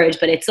wrong word,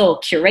 but it's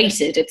all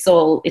curated. It's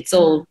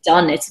all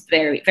done. It's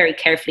very, very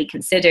carefully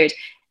considered.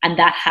 And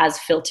that has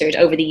filtered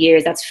over the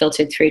years. That's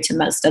filtered through to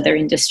most other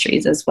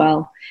industries as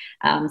well.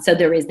 So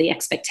there is the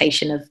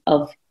expectation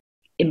of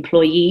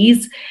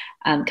employees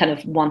kind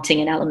of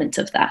wanting an element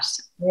of that.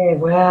 Yeah,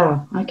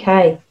 wow.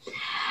 Okay.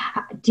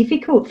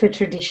 Difficult for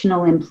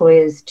traditional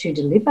employers to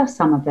deliver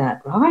some of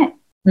that, right?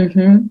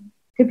 Mm-hmm.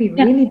 Could be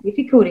really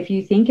difficult if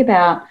you think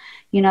about,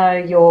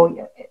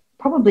 you're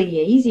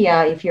probably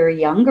easier if you're a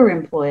younger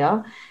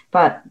employer,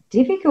 but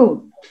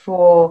difficult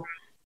for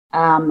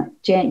your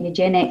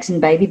Gen X and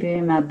baby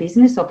boomer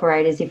business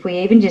operators. If we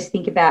even just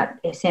think about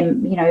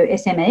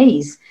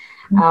SMEs,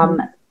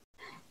 mum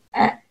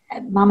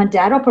and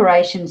dad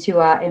operations who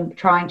are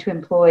trying to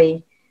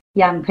employ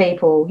young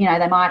people,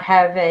 they might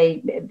have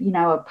a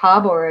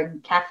pub or a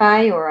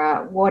cafe or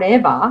a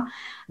whatever.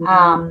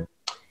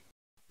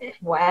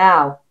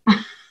 Wow.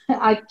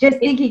 I just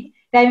thinking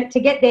to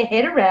get their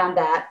head around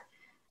that.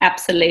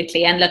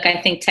 Absolutely. And look,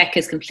 I think tech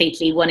is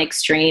completely one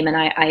extreme, and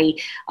I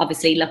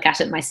obviously look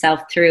at it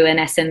myself through an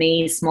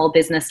SME, small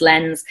business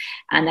lens.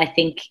 And I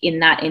think in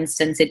that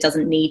instance, it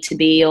doesn't need to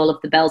be all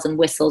of the bells and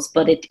whistles,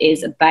 but it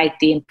is about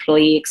the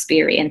employee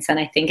experience. And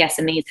I think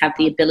SMEs have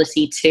the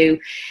ability to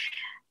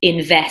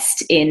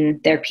invest in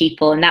their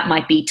people, and that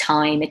might be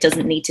time. It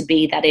doesn't need to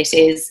be that it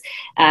is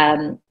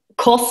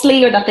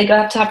costly or that they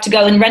have to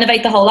go and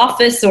renovate the whole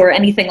office or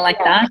anything like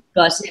that,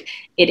 but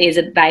it is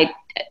about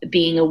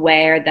being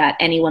aware that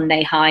anyone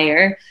they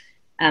hire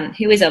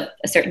who is of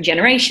a certain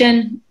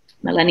generation,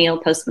 millennial,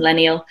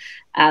 post-millennial,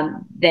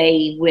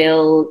 they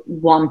will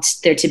want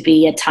there to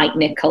be a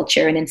tight-knit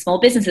culture. And in small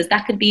businesses,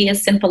 that could be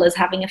as simple as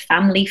having a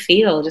family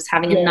feel, just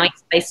having a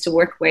nice place to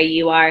work where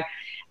you are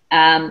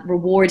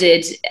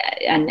rewarded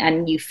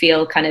and you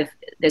feel kind of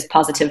there's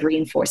positive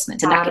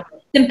reinforcement, and that can be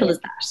as simple as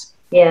that.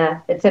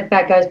 Yeah,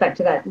 that goes back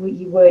to that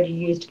word you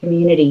used,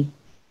 community.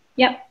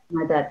 Yep.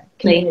 That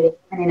community,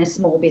 and in a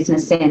small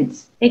business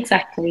sense.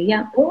 Exactly.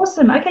 Yeah.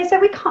 Awesome. Okay, so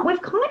we've kind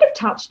of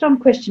touched on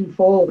question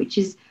 4, which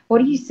is, what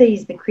do you see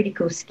as the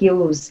critical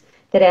skills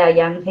that our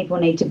young people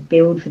need to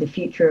build for the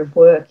future of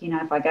work?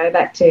 If I go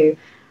back to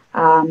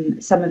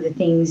some of the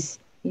things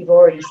you've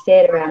already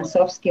said around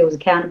soft skills,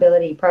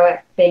 accountability,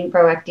 being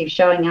proactive,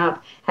 showing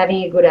up,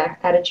 having a good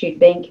attitude,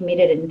 being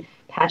committed and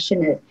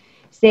passionate.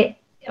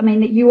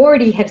 You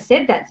already have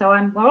said that. So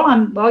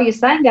while you're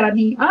saying that, I'm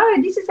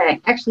thinking, this is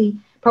actually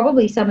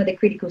probably some of the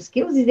critical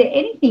skills. Is there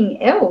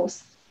anything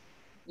else?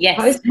 Yes.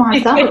 Post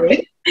my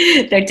summary.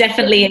 There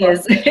definitely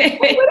is.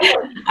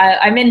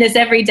 I'm in this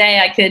every day.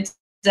 I could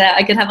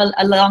I could have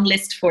a long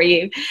list for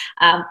you.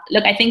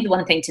 Look, I think the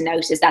one thing to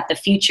note is that the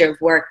future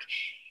of work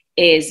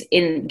is,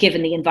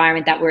 given the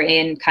environment that we're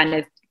in, kind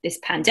of this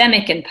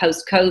pandemic and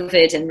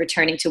post-COVID and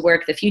returning to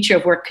work, the future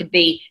of work could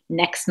be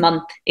next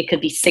month, it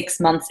could be 6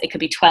 months, it could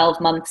be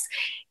 12 months.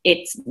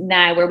 It's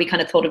now where we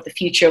kind of thought of the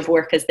future of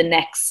work as the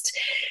next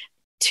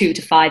 2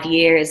 to 5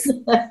 years.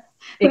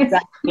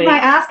 Exactly. If I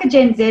ask a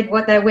Gen Z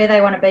where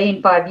they want to be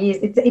in 5 years,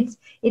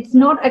 it's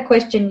not a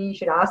question you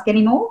should ask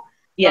anymore.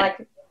 Yeah.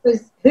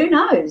 Because who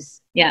knows?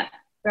 Yeah.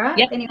 Right?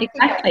 Yeah, anyway,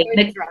 exactly.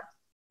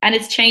 And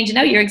it's changed.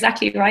 No, you're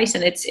exactly right,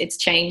 and it's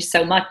changed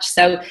so much.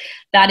 So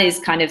that is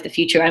kind of the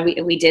future. And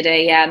we did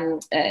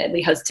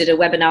we hosted a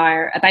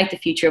webinar about the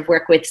future of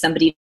work with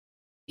somebody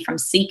from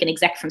Seek, an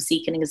exec from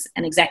Seek, and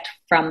an exec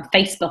from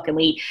Facebook, and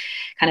we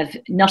kind of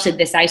nutted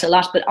this out a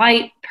lot. But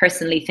I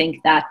personally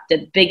think that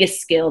the biggest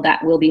skill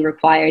that will be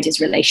required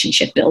is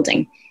relationship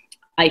building.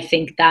 I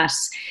think that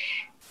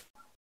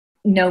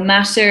no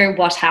matter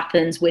what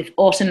happens with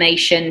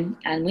automation,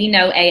 and we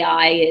know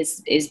AI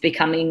is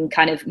becoming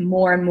kind of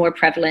more and more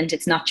prevalent.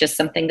 It's not just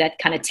something that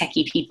kind of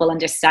techie people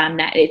understand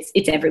now. It's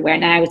everywhere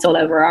now. It's all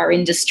over our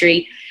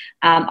industry.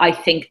 I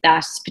think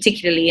that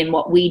particularly in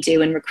what we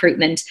do in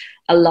recruitment,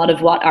 a lot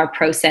of what our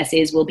process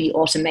is will be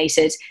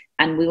automated,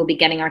 and we will be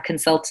getting our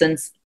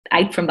consultants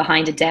out from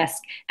behind a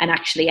desk and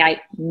actually out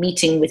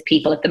meeting with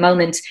people. At the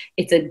moment,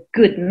 it's a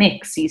good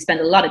mix. You spend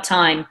a lot of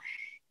time,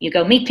 you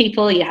go meet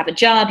people, you have a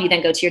job, you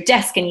then go to your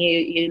desk and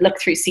you look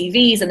through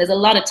CVs, and there's a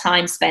lot of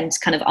time spent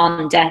kind of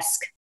on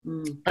desk.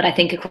 But I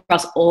think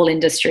across all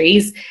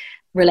industries,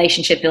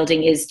 relationship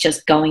building is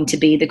just going to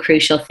be the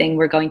crucial thing.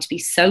 We're going to be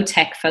so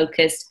tech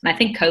focused. And I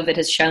think COVID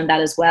has shown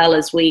that as well,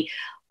 as we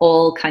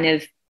all kind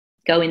of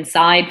go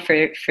inside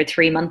for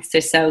 3 months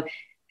or so.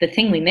 The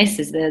thing we miss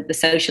is the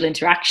social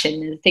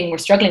interaction. The thing we're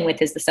struggling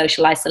with is the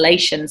social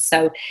isolation.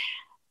 So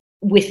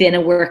within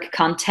a work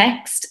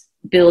context,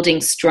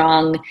 building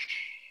strong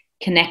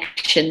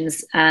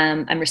connections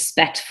and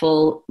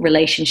respectful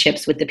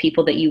relationships with the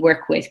people that you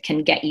work with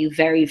can get you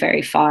very,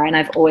 very far. And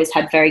I've always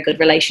had very good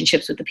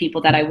relationships with the people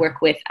that I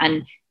work with,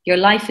 and your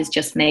life is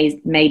just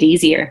made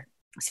easier.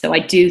 So I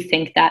do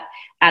think that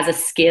as a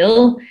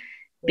skill,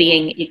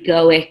 being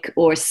egoic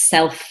or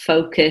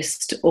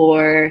self-focused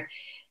or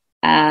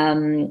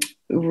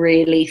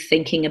really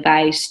thinking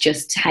about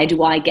just how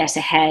do I get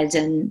ahead,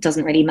 and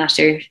doesn't really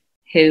matter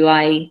who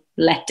I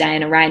let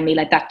down around me,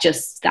 like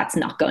that's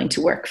not going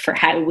to work for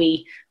how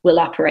we will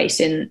operate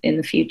in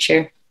the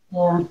future.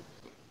 Yeah.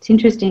 It's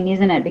interesting,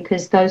 isn't it?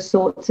 Because those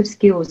sorts of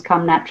skills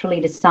come naturally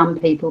to some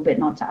people, but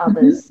not to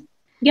others. Mm-hmm.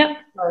 Yep.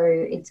 So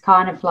it's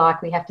kind of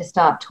like we have to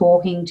start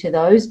talking to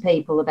those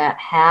people about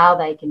how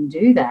they can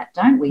do that,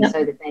 don't we? Yep.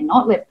 So that they're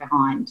not left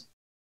behind.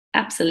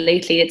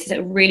 Absolutely. It's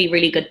a really,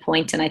 really good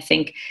point. And I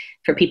think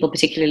for people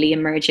particularly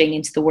emerging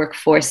into the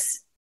workforce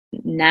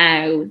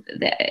now,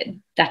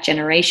 that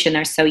generation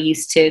are so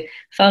used to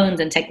phones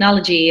and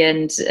technology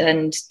and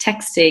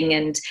texting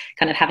and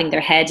kind of having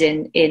their head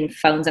in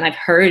phones. And I've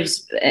heard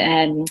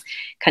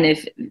kind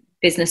of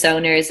business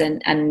owners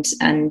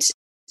and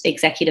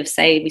executives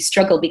say we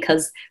struggle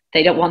because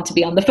they don't want to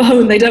be on the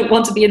phone, they don't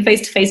want to be in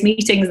face-to-face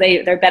meetings,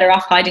 they're better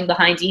off hiding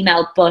behind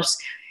email. But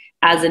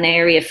as an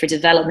area for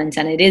development,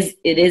 and it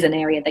is an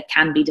area that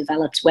can be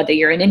developed, whether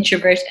you're an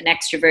introvert, an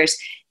extrovert,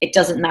 it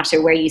doesn't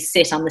matter where you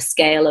sit on the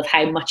scale of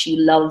how much you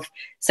love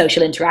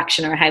social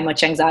interaction or how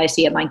much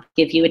anxiety it might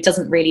give you. It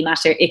doesn't really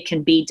matter. It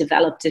can be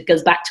developed. It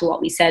goes back to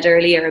what we said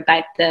earlier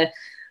about the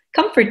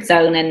comfort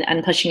zone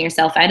and pushing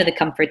yourself out of the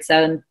comfort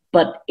zone.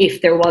 But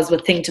if there was a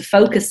thing to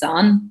focus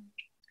on,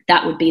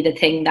 that would be the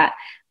thing that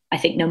I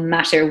think no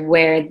matter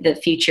where the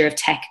future of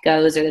tech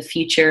goes or the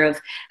future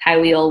of how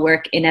we all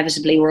work,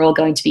 inevitably we're all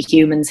going to be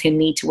humans who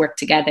need to work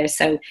together.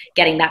 So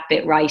getting that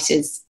bit right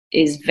is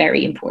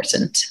very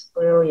important.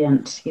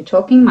 Brilliant. You're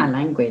talking my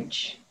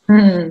language.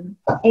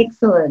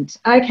 Excellent.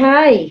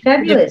 Okay,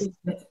 fabulous.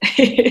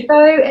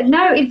 So,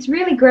 no, it's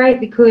really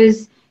great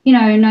because,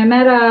 no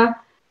matter,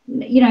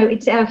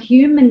 it's our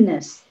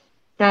humanness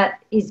that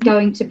is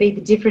going to be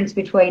the difference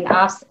between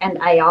us and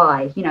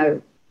AI,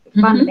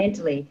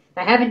 fundamentally.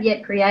 They haven't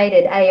yet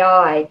created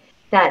AI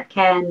that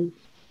can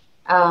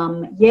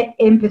yet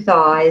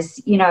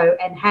empathize,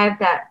 and have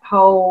that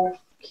whole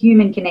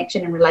human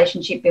connection and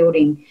relationship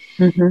building.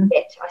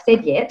 Yet. I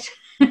said yet.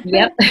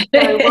 Yep.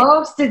 So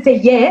whilst it's a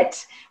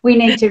yet, we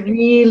need to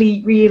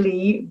really,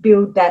 really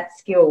build that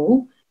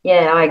skill.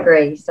 Yeah, I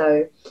agree.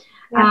 So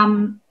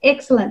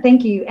excellent.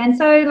 Thank you. And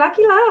so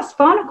lucky last,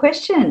 final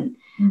question.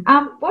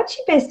 What's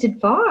your best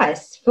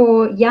advice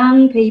for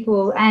young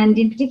people and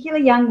in particular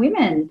young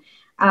women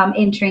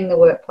entering the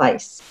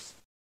workplace?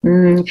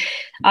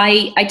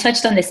 I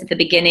touched on this at the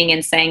beginning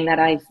in saying that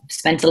I've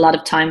spent a lot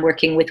of time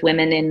working with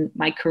women in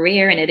my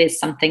career, and it is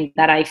something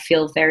that I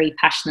feel very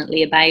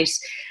passionately about.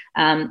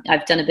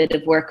 I've done a bit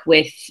of work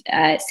with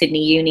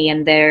Sydney Uni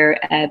and their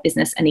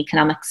Business and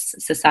Economics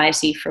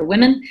Society for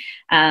Women,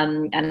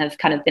 and I've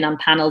kind of been on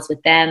panels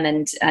with them,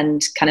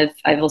 and kind of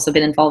I've also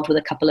been involved with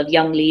a couple of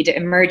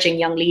emerging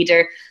young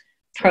leader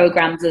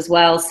programs as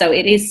well. So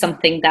it is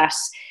something that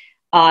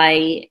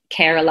I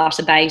care a lot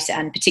about,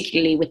 and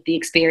particularly with the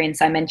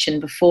experience I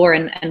mentioned before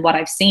and what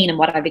I've seen and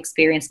what I've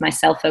experienced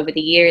myself over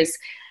the years.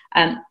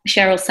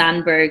 Sheryl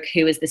Sandberg,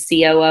 who is the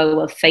COO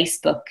of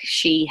Facebook,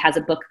 she has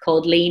a book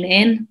called Lean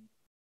In.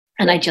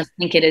 And I just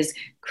think it is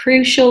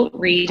crucial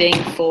reading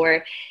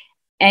for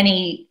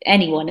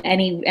anyone,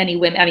 any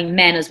women, I mean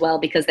men as well,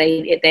 because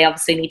they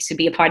obviously need to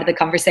be a part of the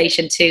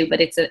conversation too.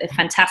 But it's a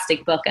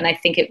fantastic book, and I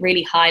think it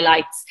really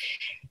highlights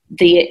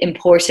the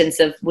importance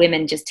of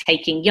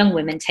young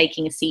women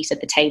taking a seat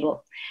at the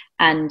table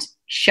and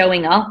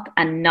showing up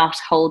and not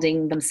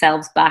holding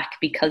themselves back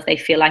because they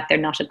feel like they're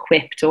not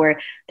equipped or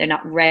they're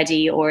not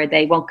ready or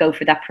they won't go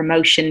for that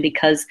promotion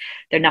because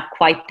they're not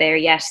quite there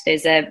yet.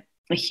 There's a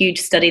huge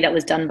study that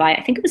was done by,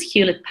 I think it was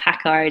Hewlett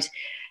Packard,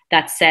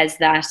 that says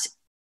that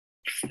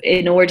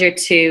in order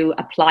to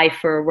apply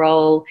for a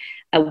role,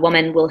 a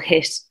woman will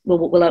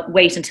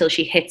wait until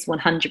she hits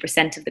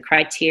 100% of the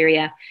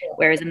criteria,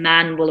 whereas a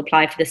man will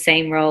apply for the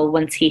same role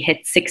once he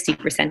hits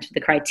 60% of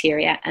the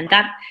criteria. And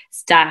that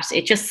stat,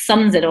 it just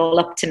sums it all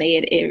up to me.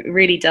 It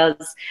really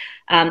does.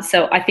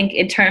 So I think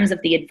in terms of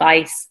the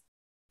advice,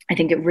 I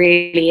think it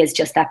really is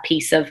just that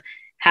piece of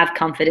have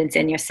confidence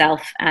in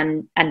yourself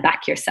and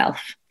back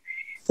yourself.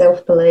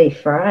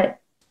 Self-belief, right?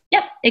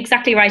 Yep,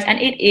 exactly right. And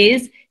it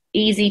is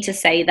easy to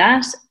say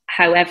that.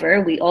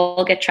 However, we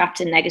all get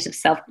trapped in negative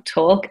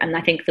self-talk. And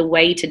I think the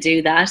way to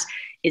do that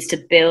is to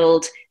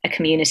build a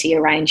community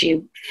around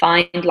you.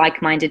 Find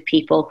like-minded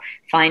people.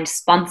 Find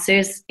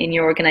sponsors in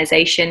your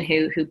organization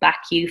who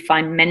back you.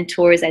 Find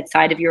mentors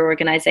outside of your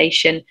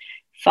organization.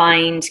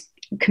 Find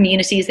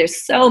communities.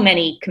 There's so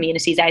many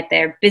communities out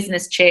there,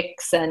 Business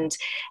Chicks and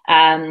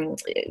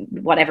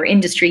whatever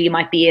industry you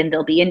might be in,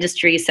 there'll be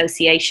industry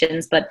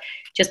associations, but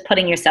just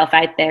putting yourself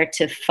out there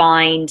to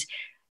find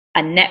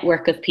a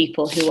network of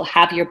people who will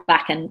have your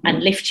back and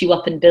lift you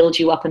up and build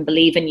you up and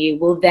believe in you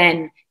will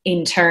then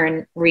in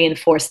turn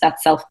reinforce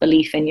that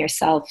self-belief in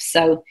yourself.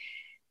 So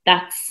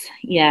that's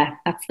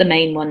the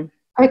main one.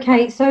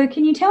 Okay, so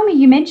can you tell me,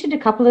 you mentioned a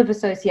couple of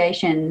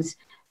associations.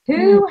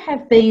 Who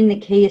have been the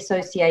key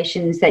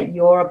associations that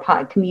you're a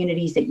part,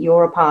 communities that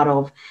you're a part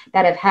of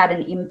that have had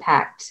an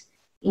impact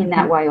in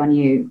that way on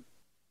you?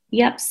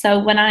 Yep. So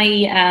when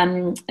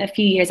I, a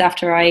few years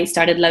after I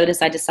started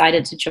Lotus, I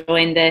decided to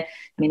join this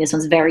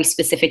one's very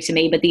specific to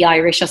me, but the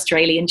Irish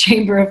Australian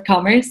Chamber of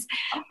Commerce.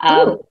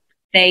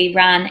 They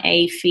ran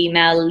a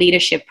female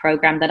leadership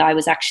program that I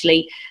was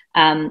actually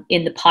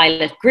in the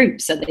pilot group.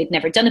 So they'd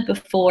never done it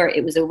before.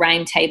 It was a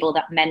round table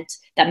that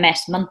met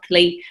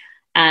monthly.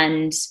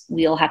 And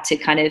we all had to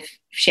kind of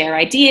share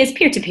ideas,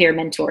 peer-to-peer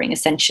mentoring,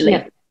 essentially.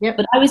 Yep.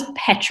 But I was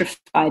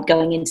petrified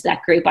going into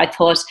that group. I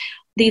thought,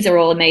 these are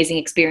all amazing,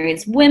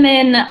 experienced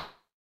women,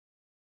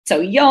 so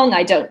young,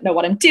 I don't know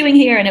what I'm doing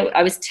here. And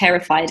I was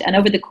terrified. And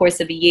over the course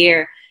of a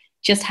year,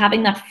 just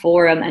having that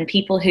forum and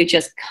people who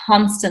just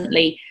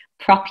constantly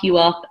prop you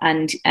up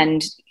and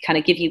kind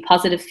of give you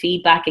positive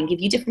feedback and give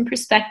you different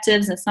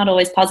perspectives. And it's not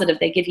always positive.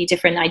 They give you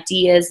different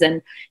ideas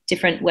and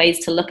different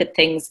ways to look at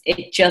things.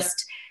 It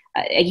just...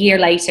 a year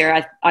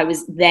later, I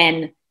was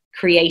then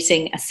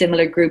creating a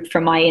similar group for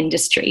my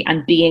industry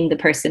and being the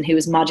person who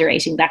was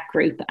moderating that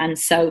group. And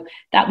so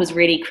that was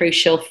really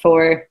crucial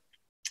for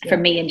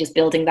me in just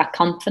building that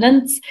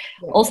confidence.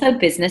 Yeah. Also,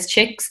 Business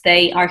Chicks,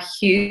 they are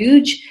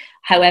huge.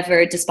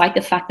 However, despite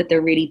the fact that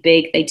they're really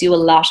big, they do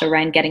a lot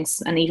around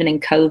and even in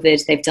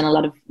COVID, they've done a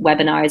lot of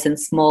webinars and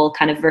small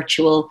kind of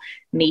virtual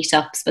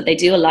meetups, but they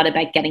do a lot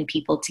about getting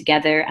people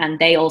together. And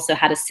they also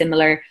had a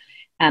similar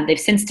they've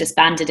since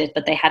disbanded it,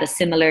 but they had a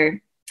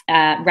similar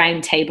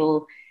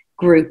roundtable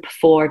group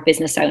for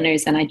business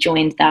owners, and I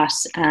joined that.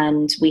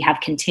 And we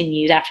have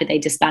continued, after they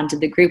disbanded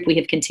the group, we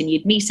have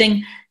continued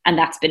meeting, and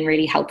that's been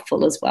really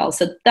helpful as well.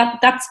 So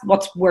that's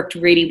what's worked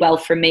really well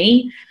for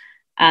me,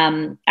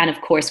 and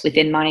of course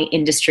within my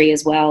industry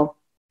as well.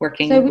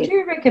 Working. So would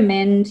you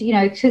recommend,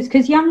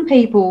 because young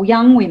people,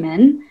 young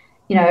women,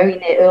 in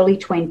their early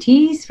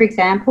 20s, for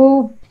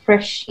example,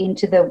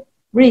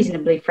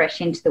 reasonably fresh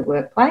into the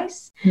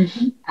workplace.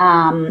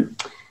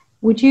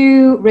 Would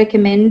you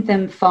recommend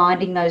them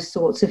finding those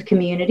sorts of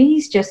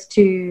communities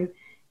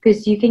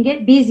because you can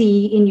get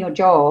busy in your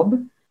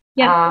job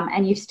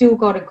and you've still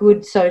got a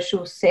good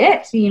social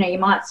set. You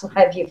might still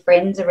have your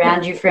friends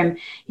around you from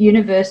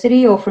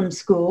university or from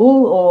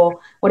school or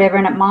whatever,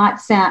 and it might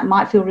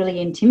feel really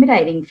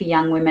intimidating for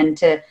young women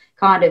to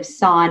kind of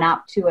sign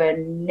up to a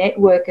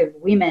network of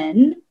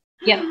women.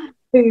 Yeah.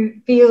 Who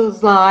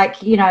feels like,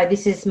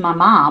 this is my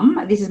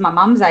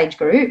mum's age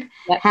group.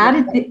 How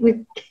did it,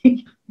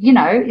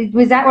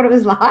 was that what it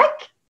was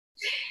like?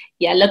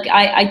 Yeah, look,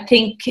 I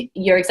think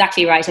you're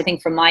exactly right. I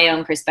think from my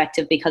own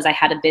perspective, because I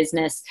had a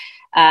business,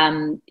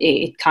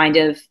 it kind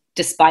of,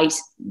 despite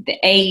the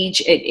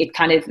age, it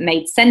kind of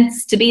made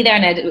sense to be there.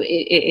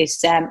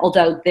 And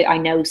although I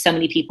know so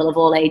many people of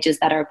all ages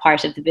that are a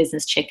part of the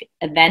Business Chick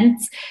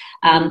events,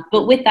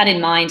 but with that in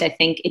mind, I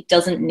think it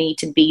doesn't need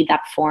to be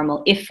that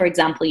formal. If, for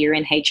example, you're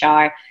in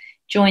HR,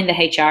 join the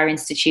HR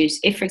Institute.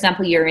 If, for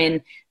example, you're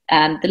in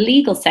the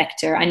legal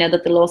sector, I know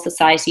that the Law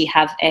Society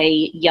have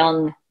a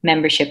young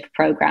membership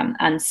program,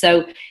 and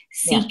so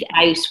seek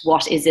out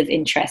what is of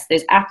interest.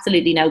 There's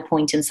absolutely no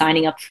point in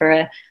signing up for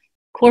a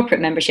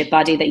corporate membership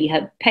body that you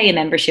pay a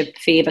membership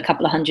fee of a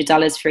couple of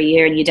 $100 for a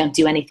year and you don't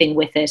do anything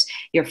with it.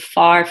 You're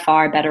far,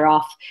 far better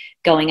off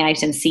going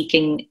out and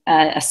seeking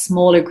a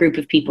smaller group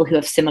of people who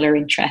have similar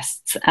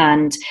interests,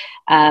 and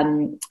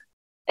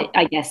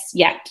I guess,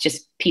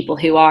 just people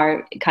who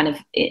are kind of,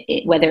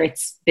 whether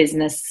it's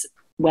business,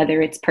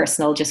 whether it's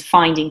personal, just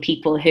finding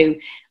people who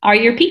are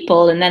your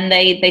people, and then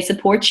they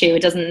support you.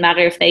 It doesn't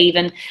matter if they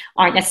even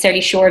aren't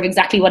necessarily sure of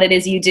exactly what it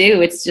is you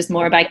do. It's just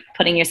more about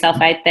putting yourself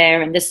out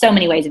there. And there's so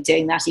many ways of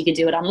doing that. You can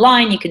do it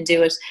online. You can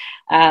do it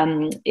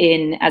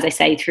in, as I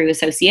say, through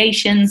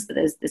associations.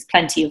 There's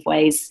plenty of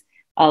ways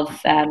of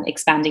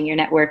expanding your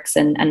networks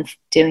and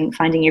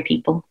finding your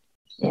people.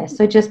 Yeah,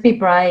 so just be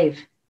brave.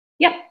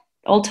 Yep,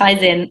 all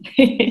ties in.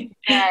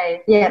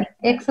 Yeah,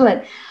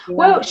 excellent. Yeah.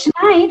 Well,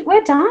 Sinead,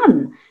 we're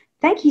done.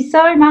 Thank you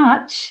so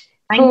much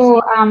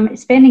for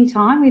spending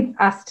time with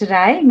us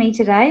today,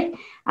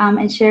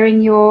 and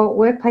sharing your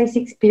workplace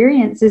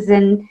experiences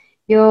and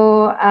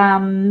your,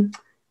 some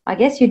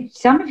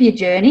of your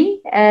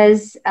journey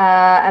as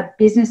a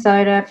business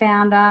owner,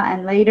 founder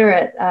and leader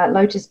at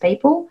Lotus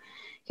People.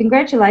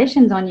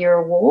 Congratulations on your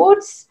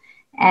awards,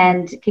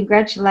 and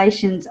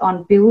congratulations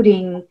on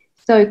building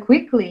so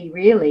quickly,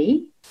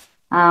 really.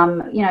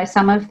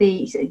 Some of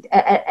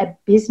a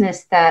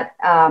business that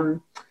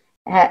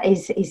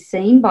is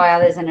seen by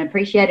others and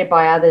appreciated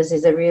by others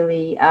is a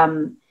really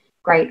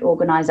great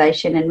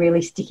organisation, and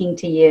really sticking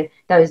to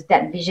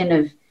that vision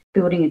of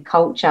building a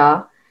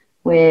culture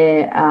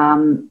where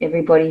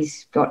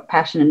everybody's got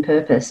passion and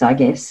purpose, I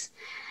guess.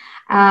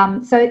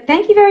 So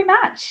thank you very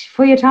much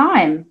for your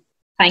time.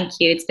 Thank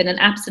you. It's been an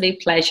absolute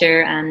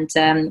pleasure, and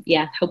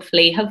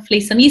hopefully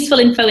some useful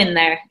info in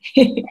there.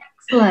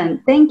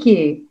 Excellent. Thank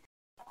you.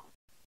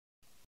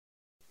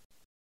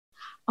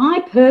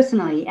 I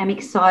personally am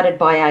excited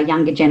by our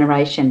younger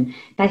generation.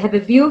 They have a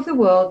view of the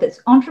world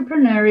that's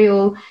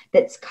entrepreneurial,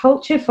 that's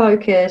culture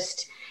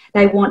focused.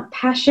 They want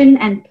passion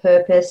and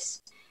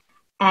purpose.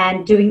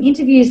 And doing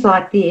interviews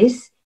like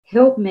this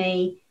help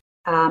me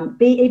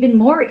be even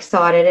more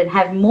excited and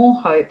have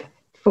more hope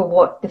for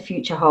what the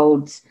future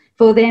holds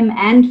for them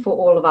and for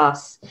all of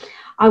us.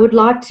 I would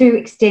like to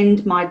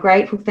extend my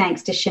grateful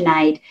thanks to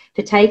Sinead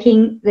for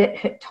taking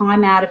the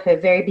time out of her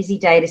very busy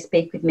day to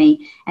speak with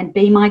me and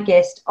be my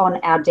guest on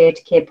our Dare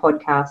to Care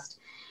podcast.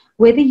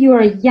 Whether you are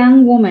a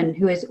young woman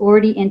who has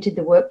already entered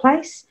the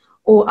workplace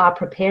or are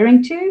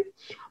preparing to,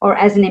 or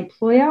as an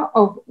employer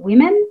of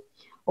women,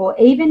 or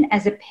even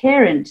as a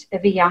parent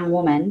of a young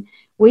woman,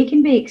 we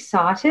can be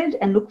excited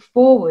and look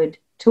forward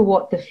to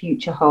what the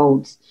future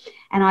holds.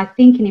 And I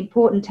think an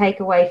important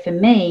takeaway for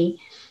me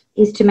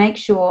is to make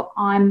sure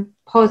I'm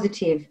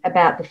positive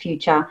about the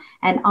future,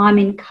 and I'm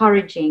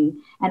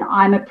encouraging, and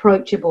I'm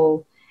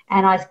approachable,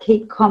 and I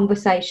keep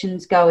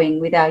conversations going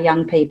with our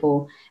young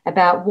people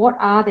about what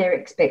are their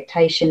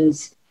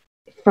expectations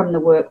from the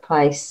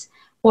workplace,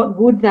 what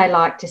would they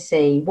like to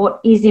see, what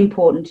is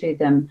important to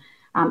them.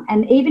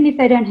 And even if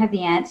they don't have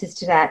the answers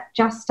to that,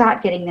 just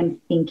start getting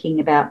them thinking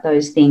about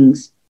those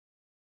things.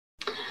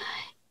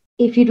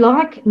 If you'd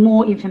like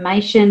more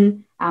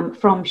information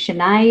from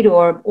Sinead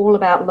or all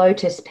about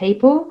Lotus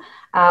People,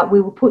 I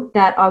will put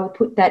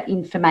that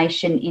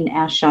information in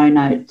our show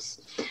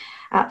notes.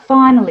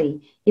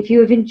 Finally, if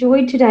you have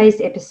enjoyed today's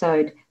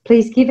episode,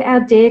 please give our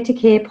Dare to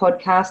Care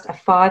podcast a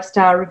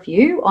 5-star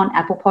review on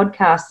Apple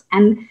Podcasts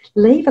and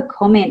leave a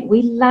comment.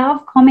 We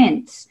love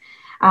comments,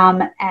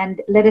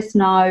 and let us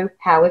know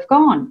how we've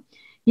gone.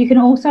 You can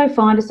also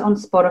find us on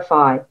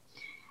Spotify.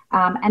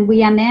 And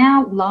we are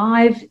now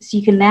live, so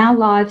you can now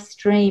live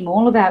stream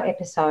all of our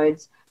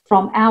episodes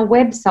from our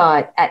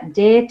website at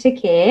Dare to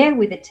Care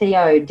with a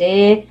T-O,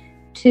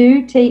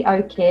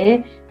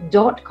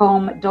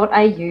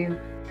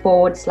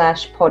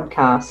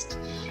 dare2care.com.au/podcast.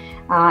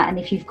 And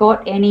if you've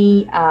got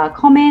any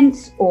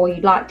comments or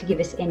you'd like to give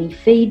us any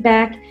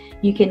feedback,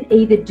 you can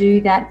either do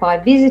that by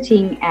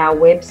visiting our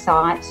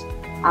website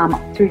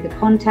through the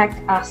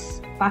Contact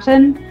Us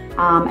button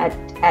at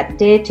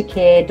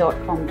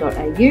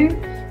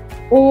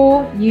dare2care.com.au,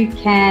 or you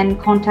can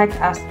contact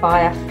us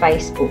via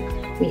Facebook.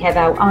 We have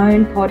our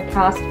own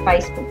podcast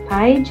Facebook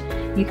page.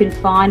 You can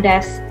find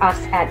us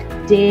at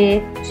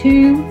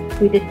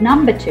Dare2 with a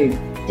number 2,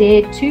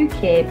 Dare2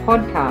 Care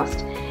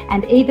podcast,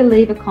 and either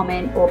leave a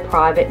comment or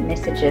private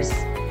message us.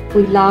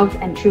 We love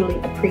and truly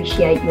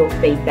appreciate your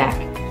feedback.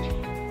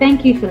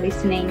 Thank you for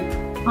listening.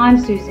 I'm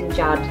Susan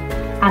Judd,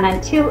 and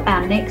until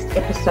our next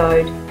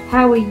episode,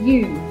 how are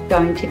you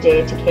going to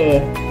dare to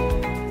care?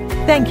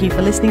 Thank you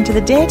for listening to the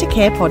Dare to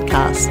Care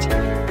podcast.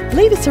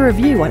 Leave us a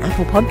review on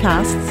Apple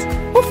Podcasts,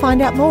 or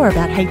find out more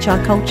about HR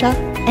culture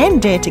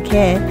and Dare to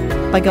Care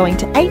by going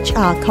to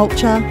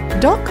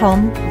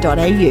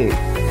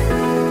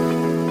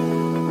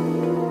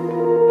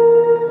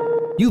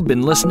hrculture.com.au. You've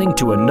been listening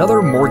to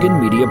another Morgan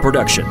Media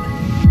production.